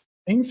that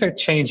things are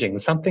changing.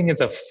 Something is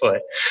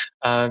afoot.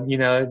 You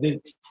know,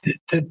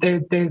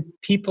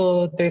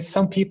 there's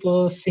some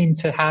people seem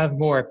to have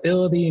more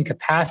ability and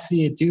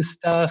capacity to do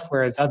stuff,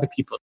 whereas other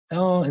people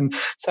don't. And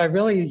so I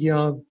really, you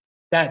know,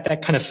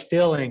 that kind of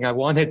feeling, I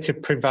wanted to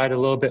provide a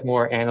little bit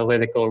more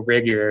analytical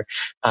rigor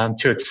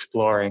to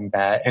exploring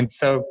that. And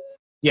so,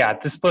 yeah,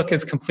 this book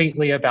is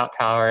completely about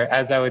power.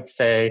 As I would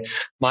say,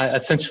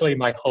 essentially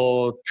my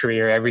whole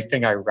career,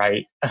 everything I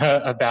write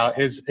about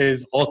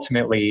is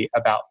ultimately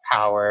about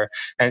power.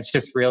 And it's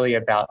just really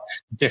about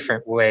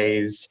different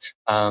ways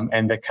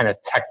and the kind of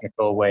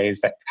technical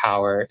ways that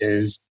power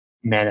is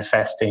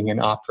manifesting and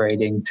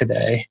operating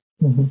today.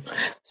 Mm-hmm.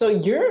 So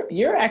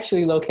you're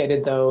actually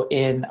located though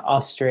in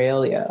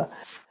Australia.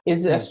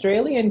 Is the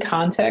Australian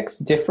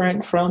context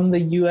different from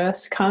the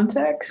US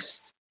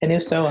context? And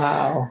if so,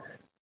 how?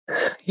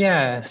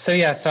 So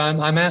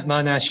I'm at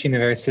Monash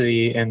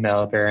University in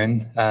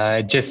Melbourne.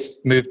 I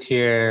just moved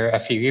here a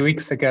few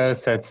weeks ago,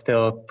 so it's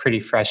still a pretty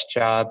fresh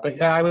job.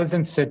 But I was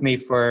in Sydney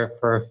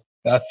for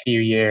a few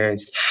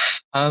years.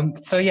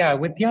 With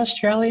the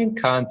Australian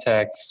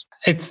context,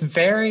 it's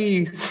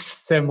very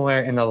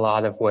similar in a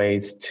lot of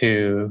ways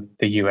to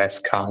the US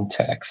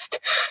context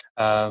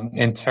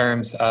in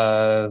terms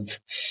of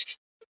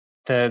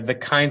the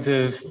kinds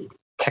of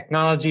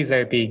technologies that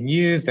are being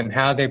used and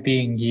how they're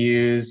being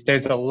used.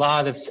 There's a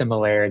lot of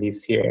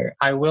similarities here.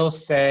 I will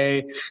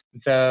say,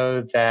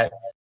 though, that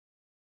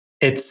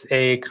it's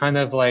a kind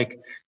of like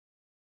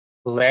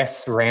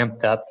less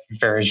ramped up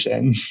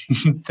version.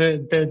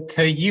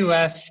 The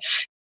US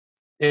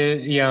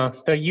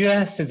the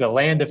U.S. is a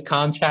land of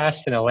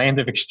contrast and a land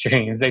of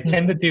extremes. They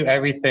tend to do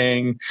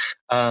everything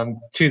to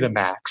the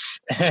max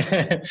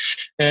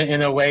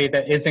in a way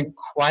that isn't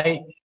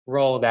quite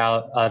rolled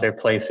out other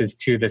places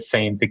to the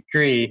same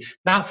degree,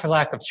 not for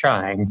lack of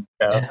trying,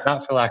 though,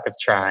 not for lack of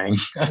trying.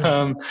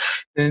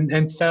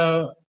 And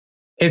so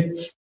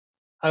it's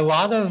a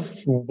lot of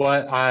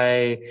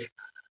my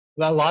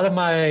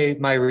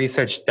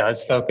research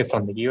does focus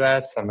on the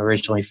U.S. I'm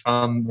originally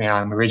from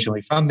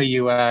the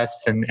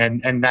U.S.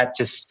 and that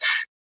just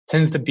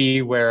tends to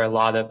be where a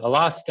lot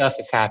of stuff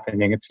is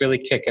happening. It's really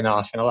kicking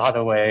off in a lot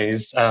of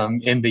ways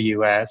in the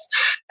U.S.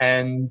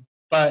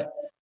 But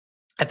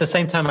at the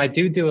same time, I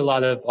do a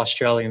lot of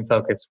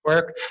Australian-focused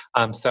work.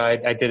 So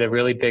I did a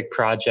really big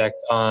project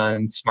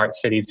on smart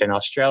cities in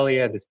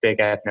Australia, this big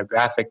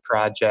ethnographic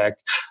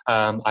project.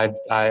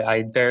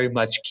 I very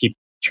much keep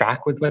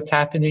track with what's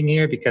happening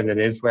here because it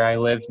is where I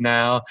live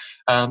now.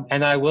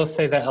 And I will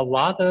say that a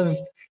lot of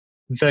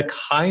the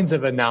kinds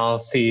of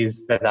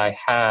analyses that I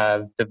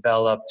have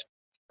developed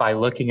by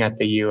looking at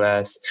the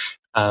US,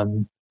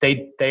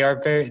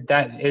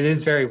 it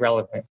is very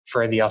relevant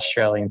for the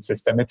Australian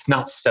system. It's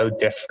not so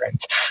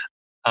different.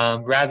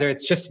 Rather,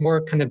 it's just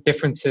more kind of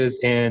differences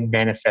in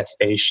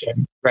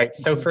manifestation, right?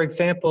 So, for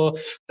example,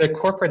 the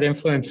corporate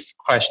influence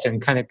question,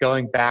 kind of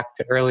going back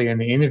to earlier in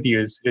the interview,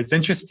 is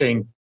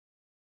interesting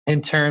in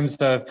terms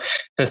of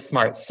the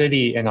smart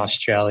city in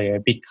Australia,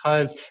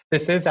 because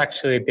this is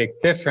actually a big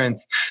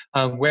difference.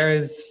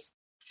 Whereas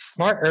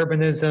smart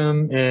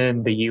urbanism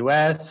in the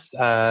US,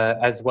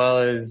 as well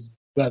as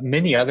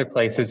many other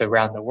places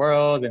around the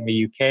world, in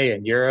the UK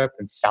and Europe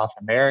and South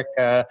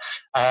America,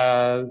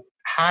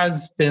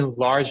 has been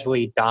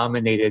largely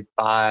dominated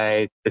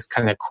by this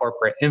kind of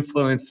corporate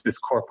influence, this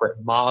corporate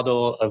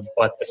model of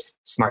what the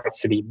smart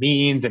city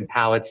means and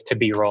how it's to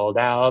be rolled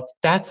out.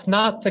 That's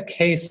not the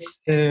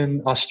case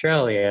in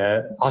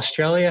Australia.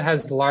 Australia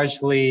has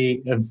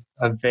largely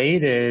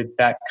evaded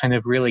that kind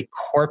of really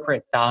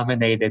corporate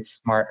dominated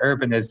smart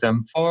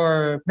urbanism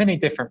for many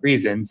different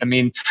reasons. I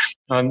mean,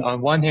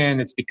 on one hand,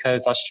 it's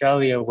because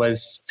Australia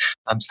was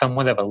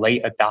somewhat of a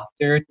late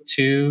adopter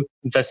to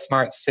the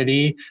smart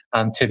city,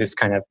 to this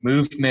kind of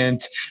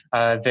movement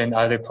than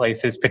other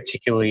places,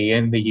 particularly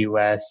in the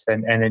US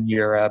and in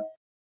Europe,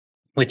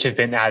 which have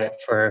been at it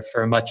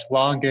for much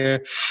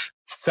longer.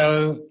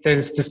 So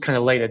there's this kind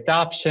of late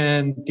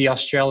adoption. The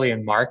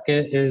Australian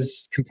market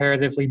is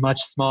comparatively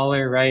much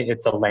smaller, right?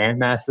 It's a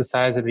landmass the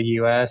size of the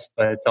U.S.,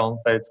 but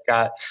it's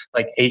got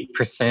like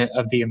 8%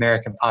 of the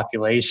American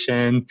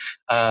population,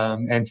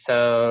 and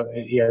so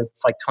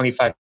it's like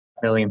 25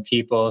 million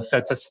people. So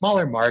it's a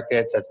smaller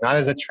market, so it's not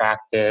as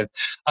attractive.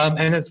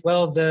 And as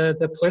well,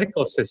 the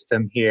political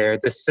system here,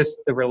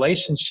 the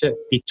relationship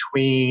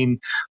between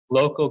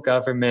local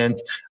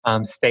government,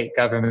 state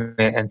government,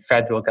 and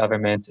federal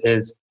government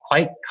is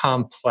quite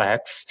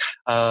complex.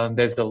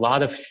 There's a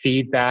lot of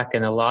feedback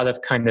and a lot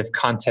of kind of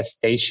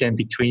contestation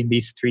between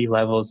these three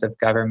levels of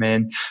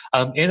government,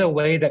 in a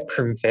way that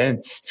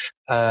prevents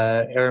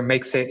or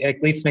makes it,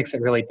 at least makes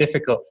it really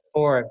difficult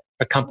for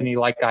a company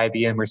like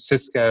IBM or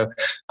Cisco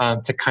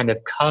to kind of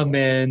come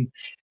in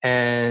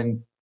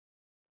and,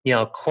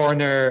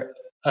 corner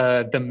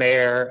the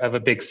mayor of a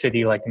big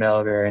city like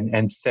Melbourne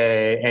and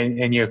say,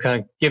 and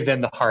kind of give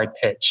them the hard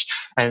pitch,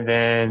 and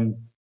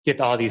then get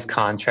all these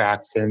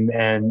contracts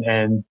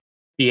and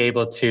be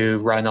able to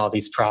run all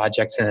these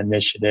projects and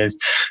initiatives,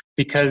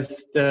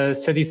 because the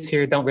cities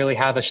here don't really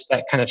have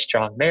that kind of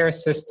strong mayor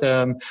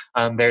system.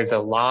 There's a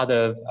lot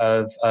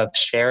of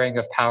sharing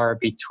of power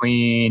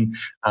between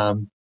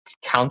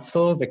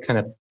council, the kind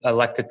of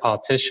elected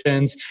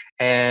politicians,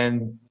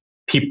 and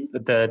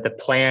the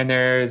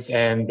planners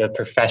and the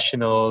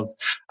professionals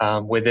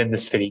within the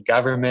city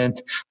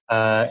government.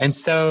 And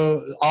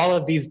so all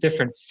of these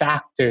different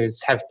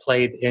factors have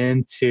played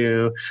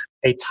into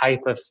a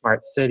type of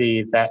smart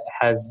city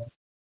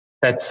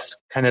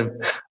that's kind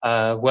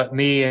of what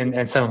me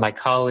and some of my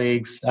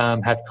colleagues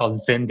have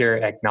called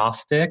vendor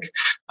agnostic.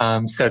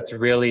 So it's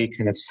really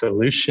kind of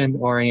solution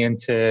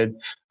oriented.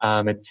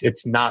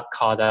 It's not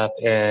caught up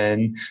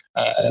in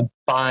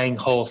buying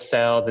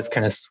wholesale this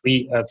kind of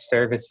suite of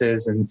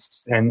services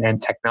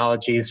and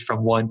technologies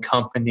from one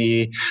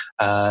company.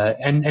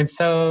 And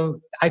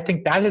so I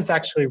think that is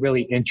actually a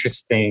really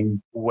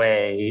interesting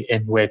way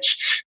in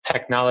which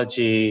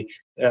technology,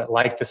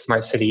 like the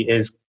smart city,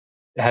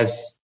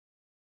 has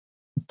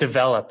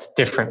developed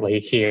differently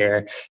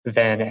here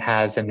than it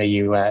has in the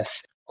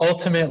US.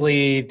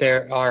 Ultimately,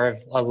 there are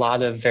a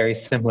lot of very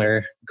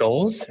similar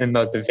goals and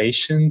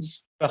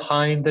motivations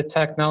behind the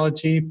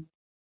technology,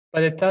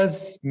 but it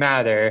does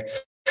matter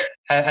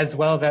as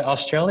well that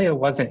Australia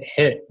wasn't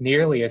hit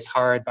nearly as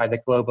hard by the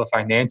global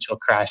financial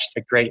crash,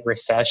 the Great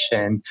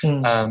Recession,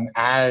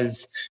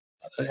 as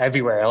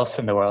everywhere else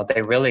in the world.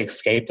 They really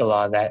escaped a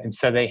lot of that, and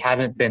so they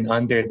haven't been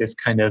under this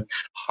kind of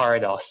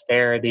hard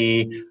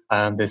austerity,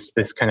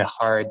 this kind of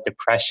hard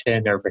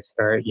depression or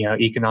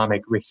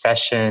economic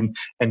recession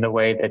in the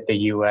way that the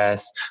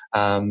U.S.,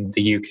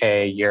 the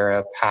UK,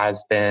 Europe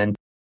has been.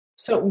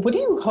 So, what do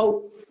you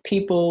hope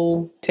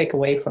people take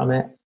away from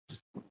it?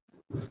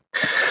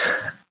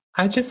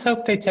 I just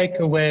hope they take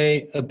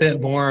away a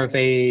bit more of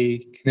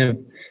a kind of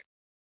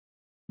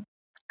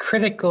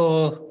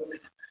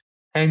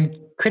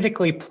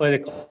critically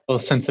political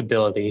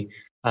sensibility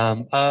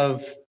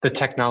of the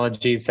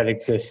technologies that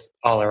exist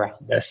all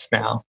around us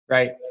now,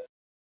 right?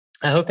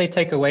 I hope they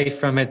take away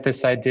from it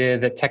this idea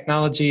that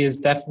technology is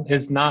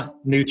not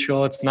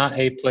neutral, it's not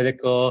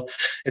apolitical,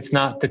 it's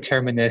not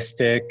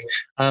deterministic,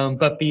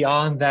 but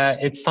beyond that,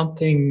 it's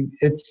something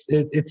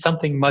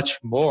much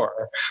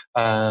more,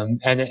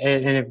 and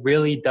it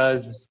really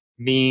does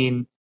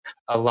mean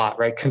a lot,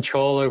 right?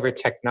 Control over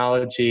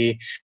technology,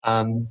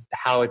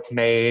 how it's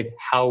made,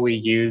 how we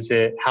use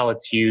it, how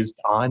it's used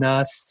on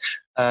us,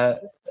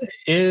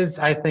 is,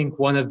 I think,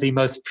 one of the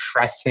most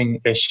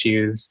pressing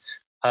issues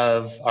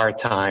of our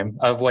time,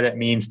 of what it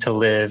means to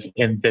live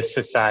in this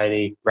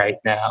society right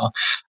now.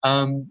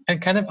 And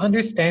kind of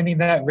understanding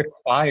that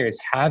requires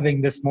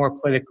having this more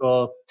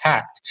political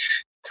tact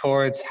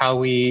towards how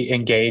we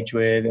engage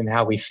with and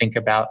how we think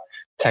about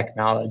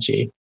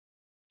technology.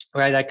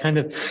 Right, I kind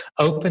of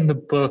opened the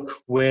book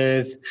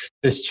with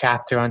this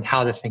chapter on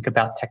how to think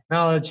about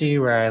technology,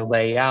 where I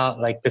lay out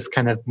like this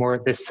kind of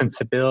more this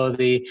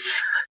sensibility.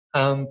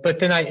 But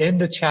then I end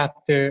the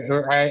chapter,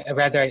 or I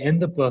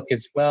end the book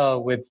as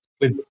well with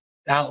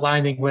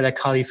outlining what I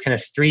call these kind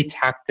of 3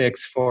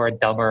 tactics for a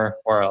dumber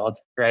world,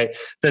 right?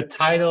 The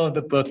title of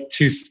the book,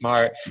 Too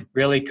Smart,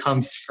 really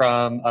comes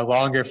from a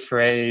longer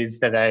phrase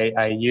that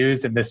I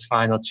use in this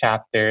final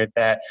chapter,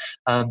 that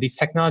these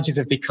technologies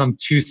have become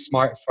too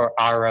smart for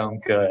our own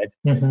good,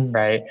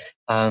 right?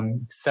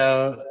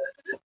 So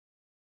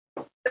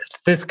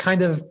this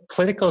kind of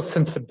political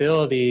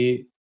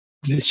sensibility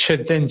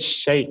should then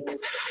shape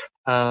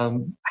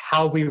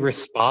how we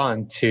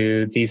respond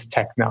to these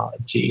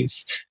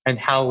technologies and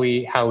how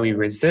we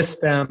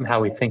resist them, how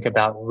we think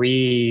about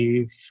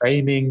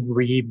reframing,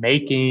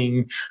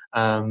 remaking,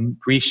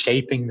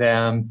 reshaping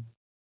them,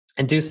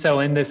 and do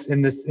so in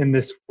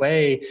this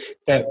way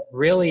that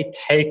really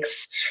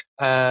takes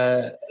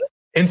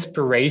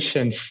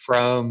inspiration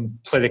from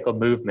political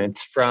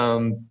movements,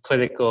 from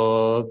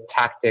political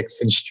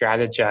tactics and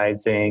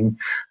strategizing,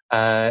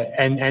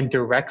 and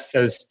directs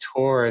those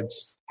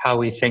towards how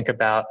we think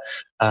about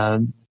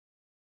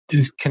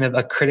this kind of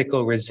a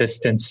critical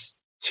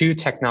resistance to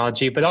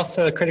technology, but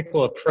also a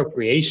critical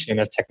appropriation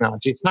of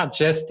technology. It's not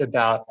just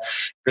about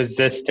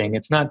resisting.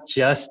 It's not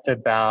just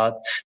about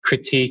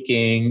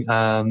critiquing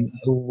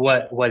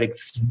what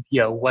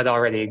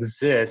already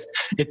exists.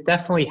 It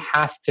definitely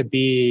has to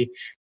be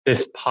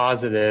this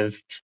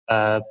positive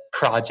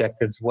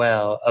project as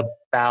well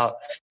about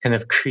kind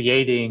of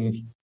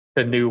creating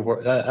a new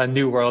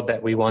world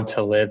that we want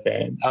to live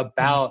in.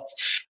 About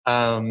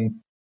kind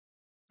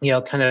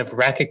of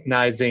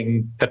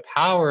recognizing the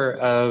power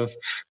of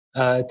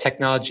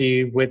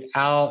technology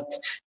without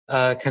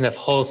kind of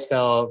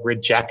wholesale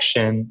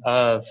rejection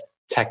of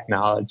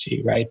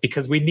technology, right?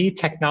 Because we need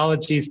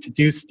technologies to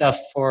do stuff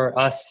for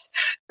us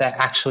that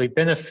actually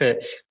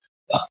benefit,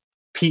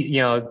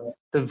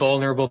 the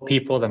vulnerable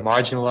people, the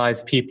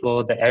marginalized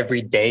people, the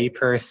everyday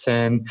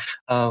person.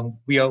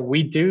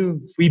 We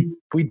do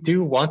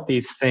want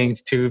these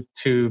things to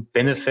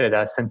benefit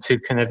us and to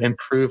kind of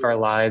improve our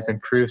lives,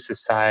 improve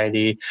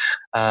society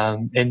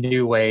in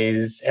new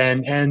ways,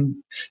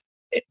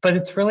 but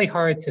it's really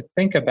hard to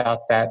think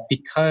about that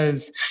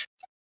because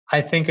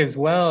I think as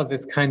well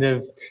this kind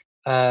of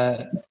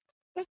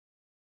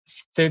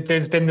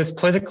there's been this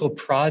political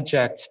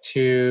project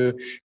to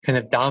kind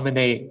of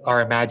dominate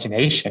our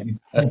imagination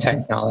of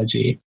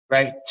technology,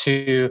 right?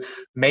 To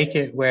make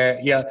it where,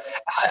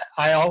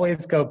 I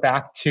always go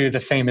back to the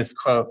famous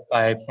quote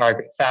by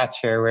Margaret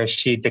Thatcher where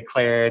she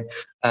declared,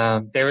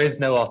 there is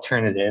no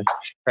alternative,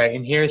 right?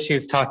 And here she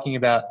was talking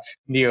about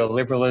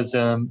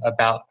neoliberalism,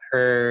 about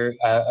her,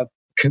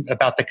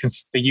 about the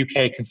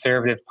UK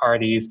Conservative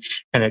Party's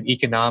kind of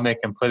economic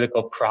and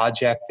political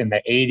project in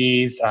the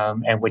 80s,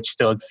 and which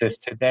still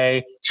exists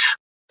today.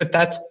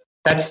 But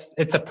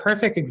it's a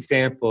perfect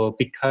example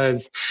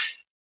because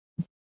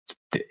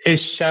it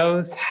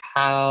shows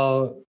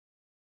how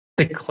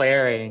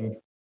declaring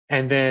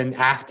and then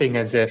acting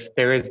as if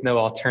there is no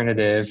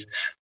alternative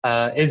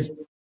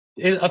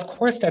of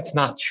course, that's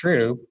not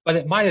true, but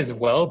it might as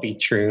well be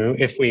true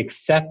if we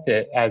accept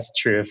it as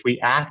true, if we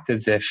act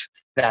as if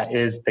that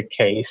is the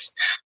case.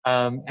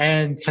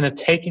 And kind of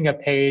taking a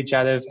page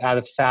out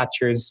of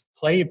Thatcher's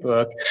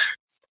playbook,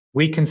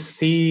 we can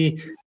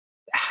see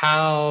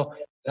how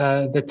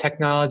the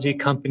technology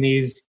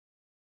companies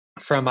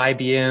from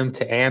IBM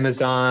to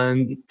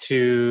Amazon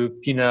to,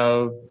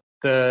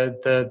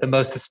 the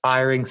most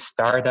aspiring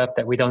startup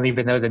that we don't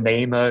even know the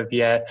name of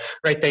yet,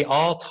 right? They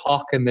all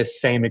talk in the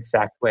same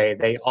exact way.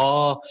 They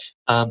all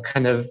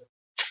kind of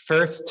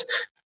first,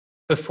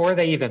 before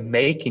they even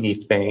make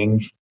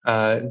anything,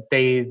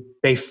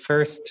 they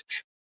first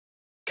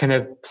kind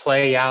of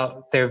play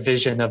out their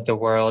vision of the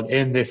world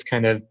in this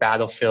kind of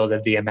battlefield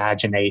of the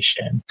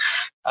imagination.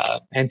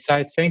 And so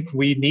I think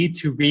we need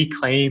to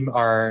reclaim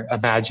our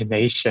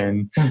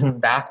imagination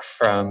back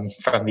from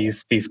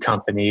these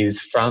companies,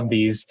 from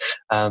these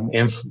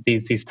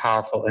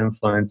powerful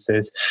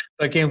influences.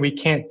 But again, we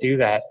can't do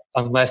that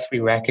unless we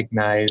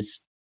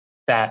recognize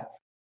that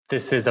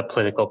this is a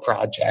political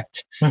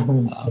project.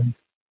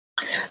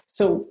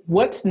 So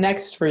what's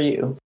next for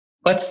you?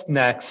 What's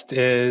next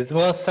is,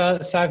 so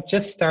I've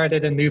just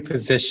started a new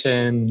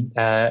position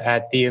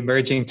at the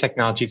Emerging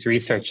Technologies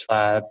Research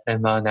Lab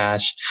in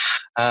Monash,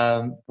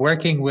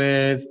 working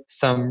with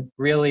some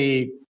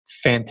really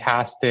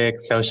fantastic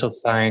social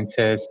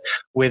scientists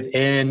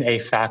within a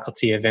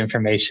faculty of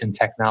information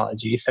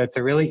technology. So it's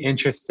a really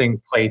interesting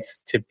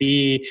place to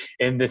be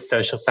in this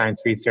social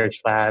science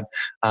research lab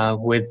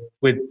with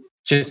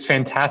just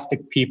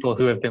fantastic people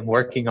who have been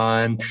working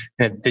on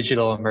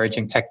digital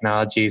emerging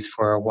technologies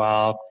for a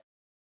while.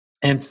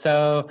 And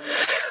so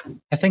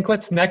I think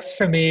what's next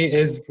for me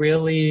is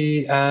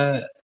really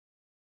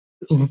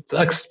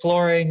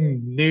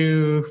exploring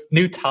new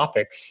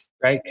topics,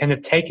 right? Kind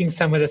of taking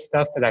some of the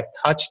stuff that I've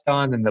touched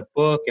on in the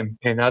book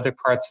and other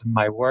parts of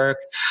my work,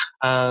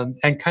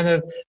 and kind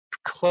of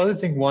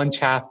closing one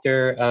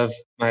chapter of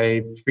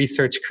my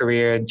research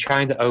career and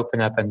trying to open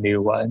up a new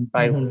one.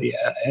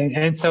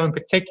 And so in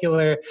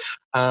particular,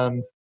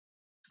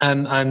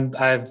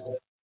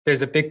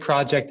 there's a big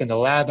project in the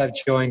lab I've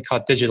joined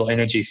called Digital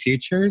Energy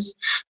Futures.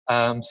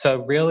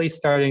 So really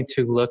starting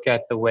to look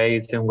at the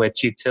ways in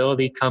which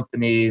utility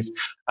companies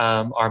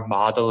are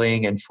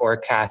modeling and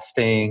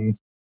forecasting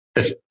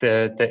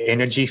the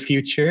energy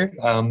future,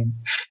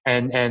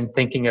 and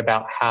thinking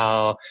about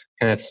how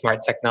kind of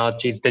smart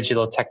technologies,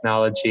 digital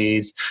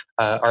technologies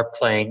are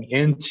playing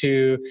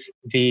into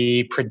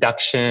the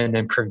production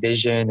and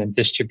provision and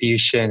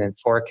distribution and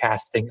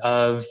forecasting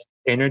of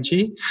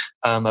energy,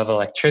 of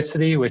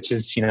electricity, which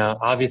is,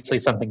 obviously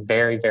something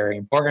very, very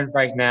important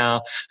right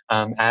now,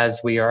 as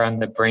we are on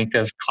the brink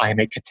of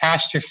climate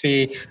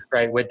catastrophe,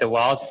 right, with the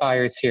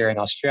wildfires here in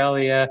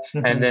Australia.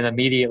 And then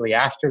immediately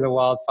after the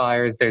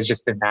wildfires, there's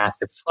just been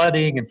massive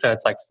flooding. And so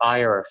it's like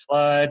fire or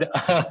flood.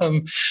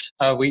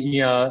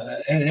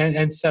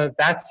 And so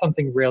that's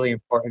something really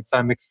important. So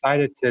I'm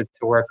excited to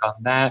work on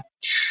that.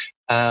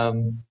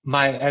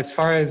 As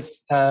far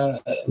as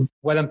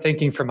what I'm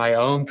thinking for my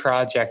own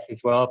project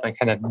as well, my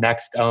kind of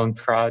next own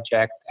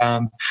project,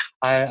 I'm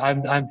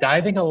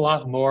diving a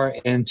lot more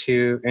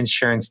into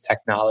insurance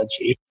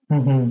technology.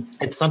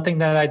 It's something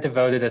that I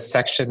devoted a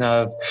section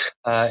of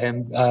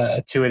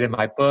to it in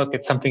my book.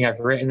 It's something I've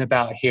written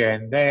about here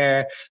and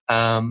there.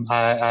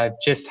 I've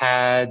just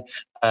had,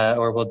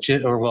 or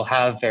will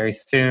have very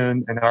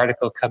soon, an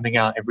article coming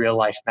out in Real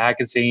Life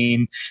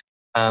magazine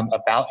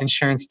about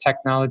insurance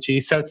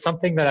technology. So it's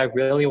something that I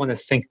really want to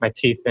sink my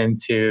teeth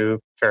into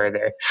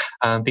further,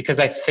 because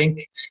I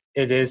think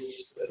it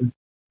is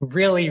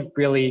really,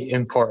 really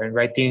important,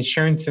 right? The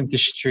insurance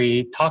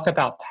industry, talk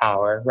about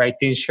power, right?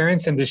 The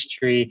insurance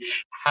industry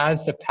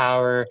has the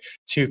power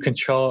to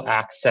control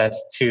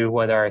access to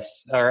what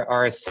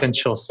are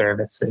essential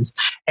services.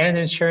 And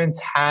insurance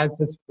has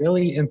this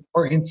really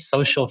important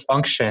social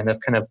function of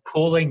kind of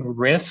pooling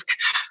risk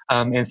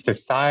in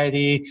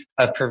society,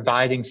 of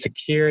providing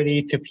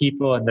security to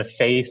people in the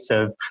face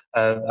of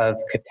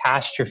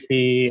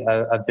catastrophe,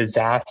 of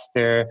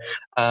disaster.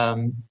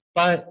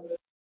 But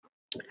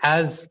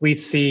as we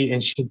see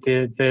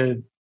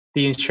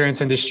the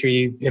insurance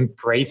industry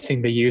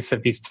embracing the use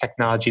of these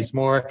technologies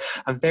more,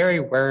 I'm very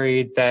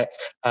worried that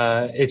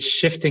it's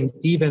shifting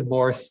even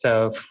more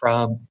so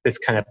from this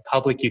kind of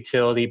public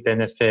utility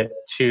benefit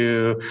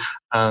to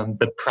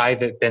the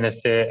private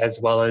benefit, as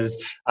well as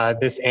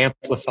this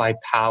amplified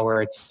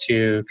power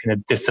to kind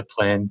of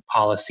discipline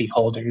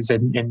policyholders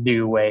in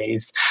new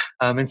ways.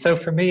 And so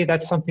for me,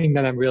 that's something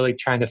that I'm really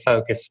trying to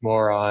focus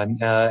more on,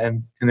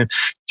 and kind of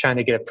trying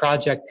to get a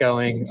project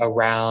going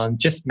around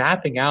just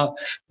mapping out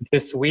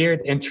this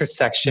weird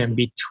intersection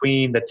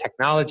between the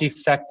technology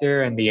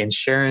sector and the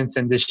insurance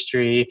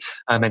industry,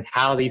 and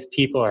how these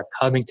people are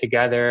coming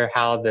together,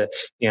 how the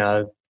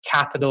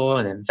capital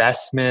and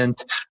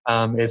investment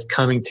is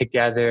coming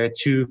together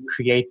to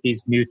create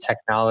these new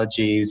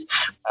technologies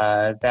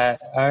that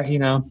are,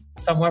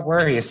 somewhat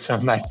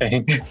worrisome, I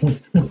think.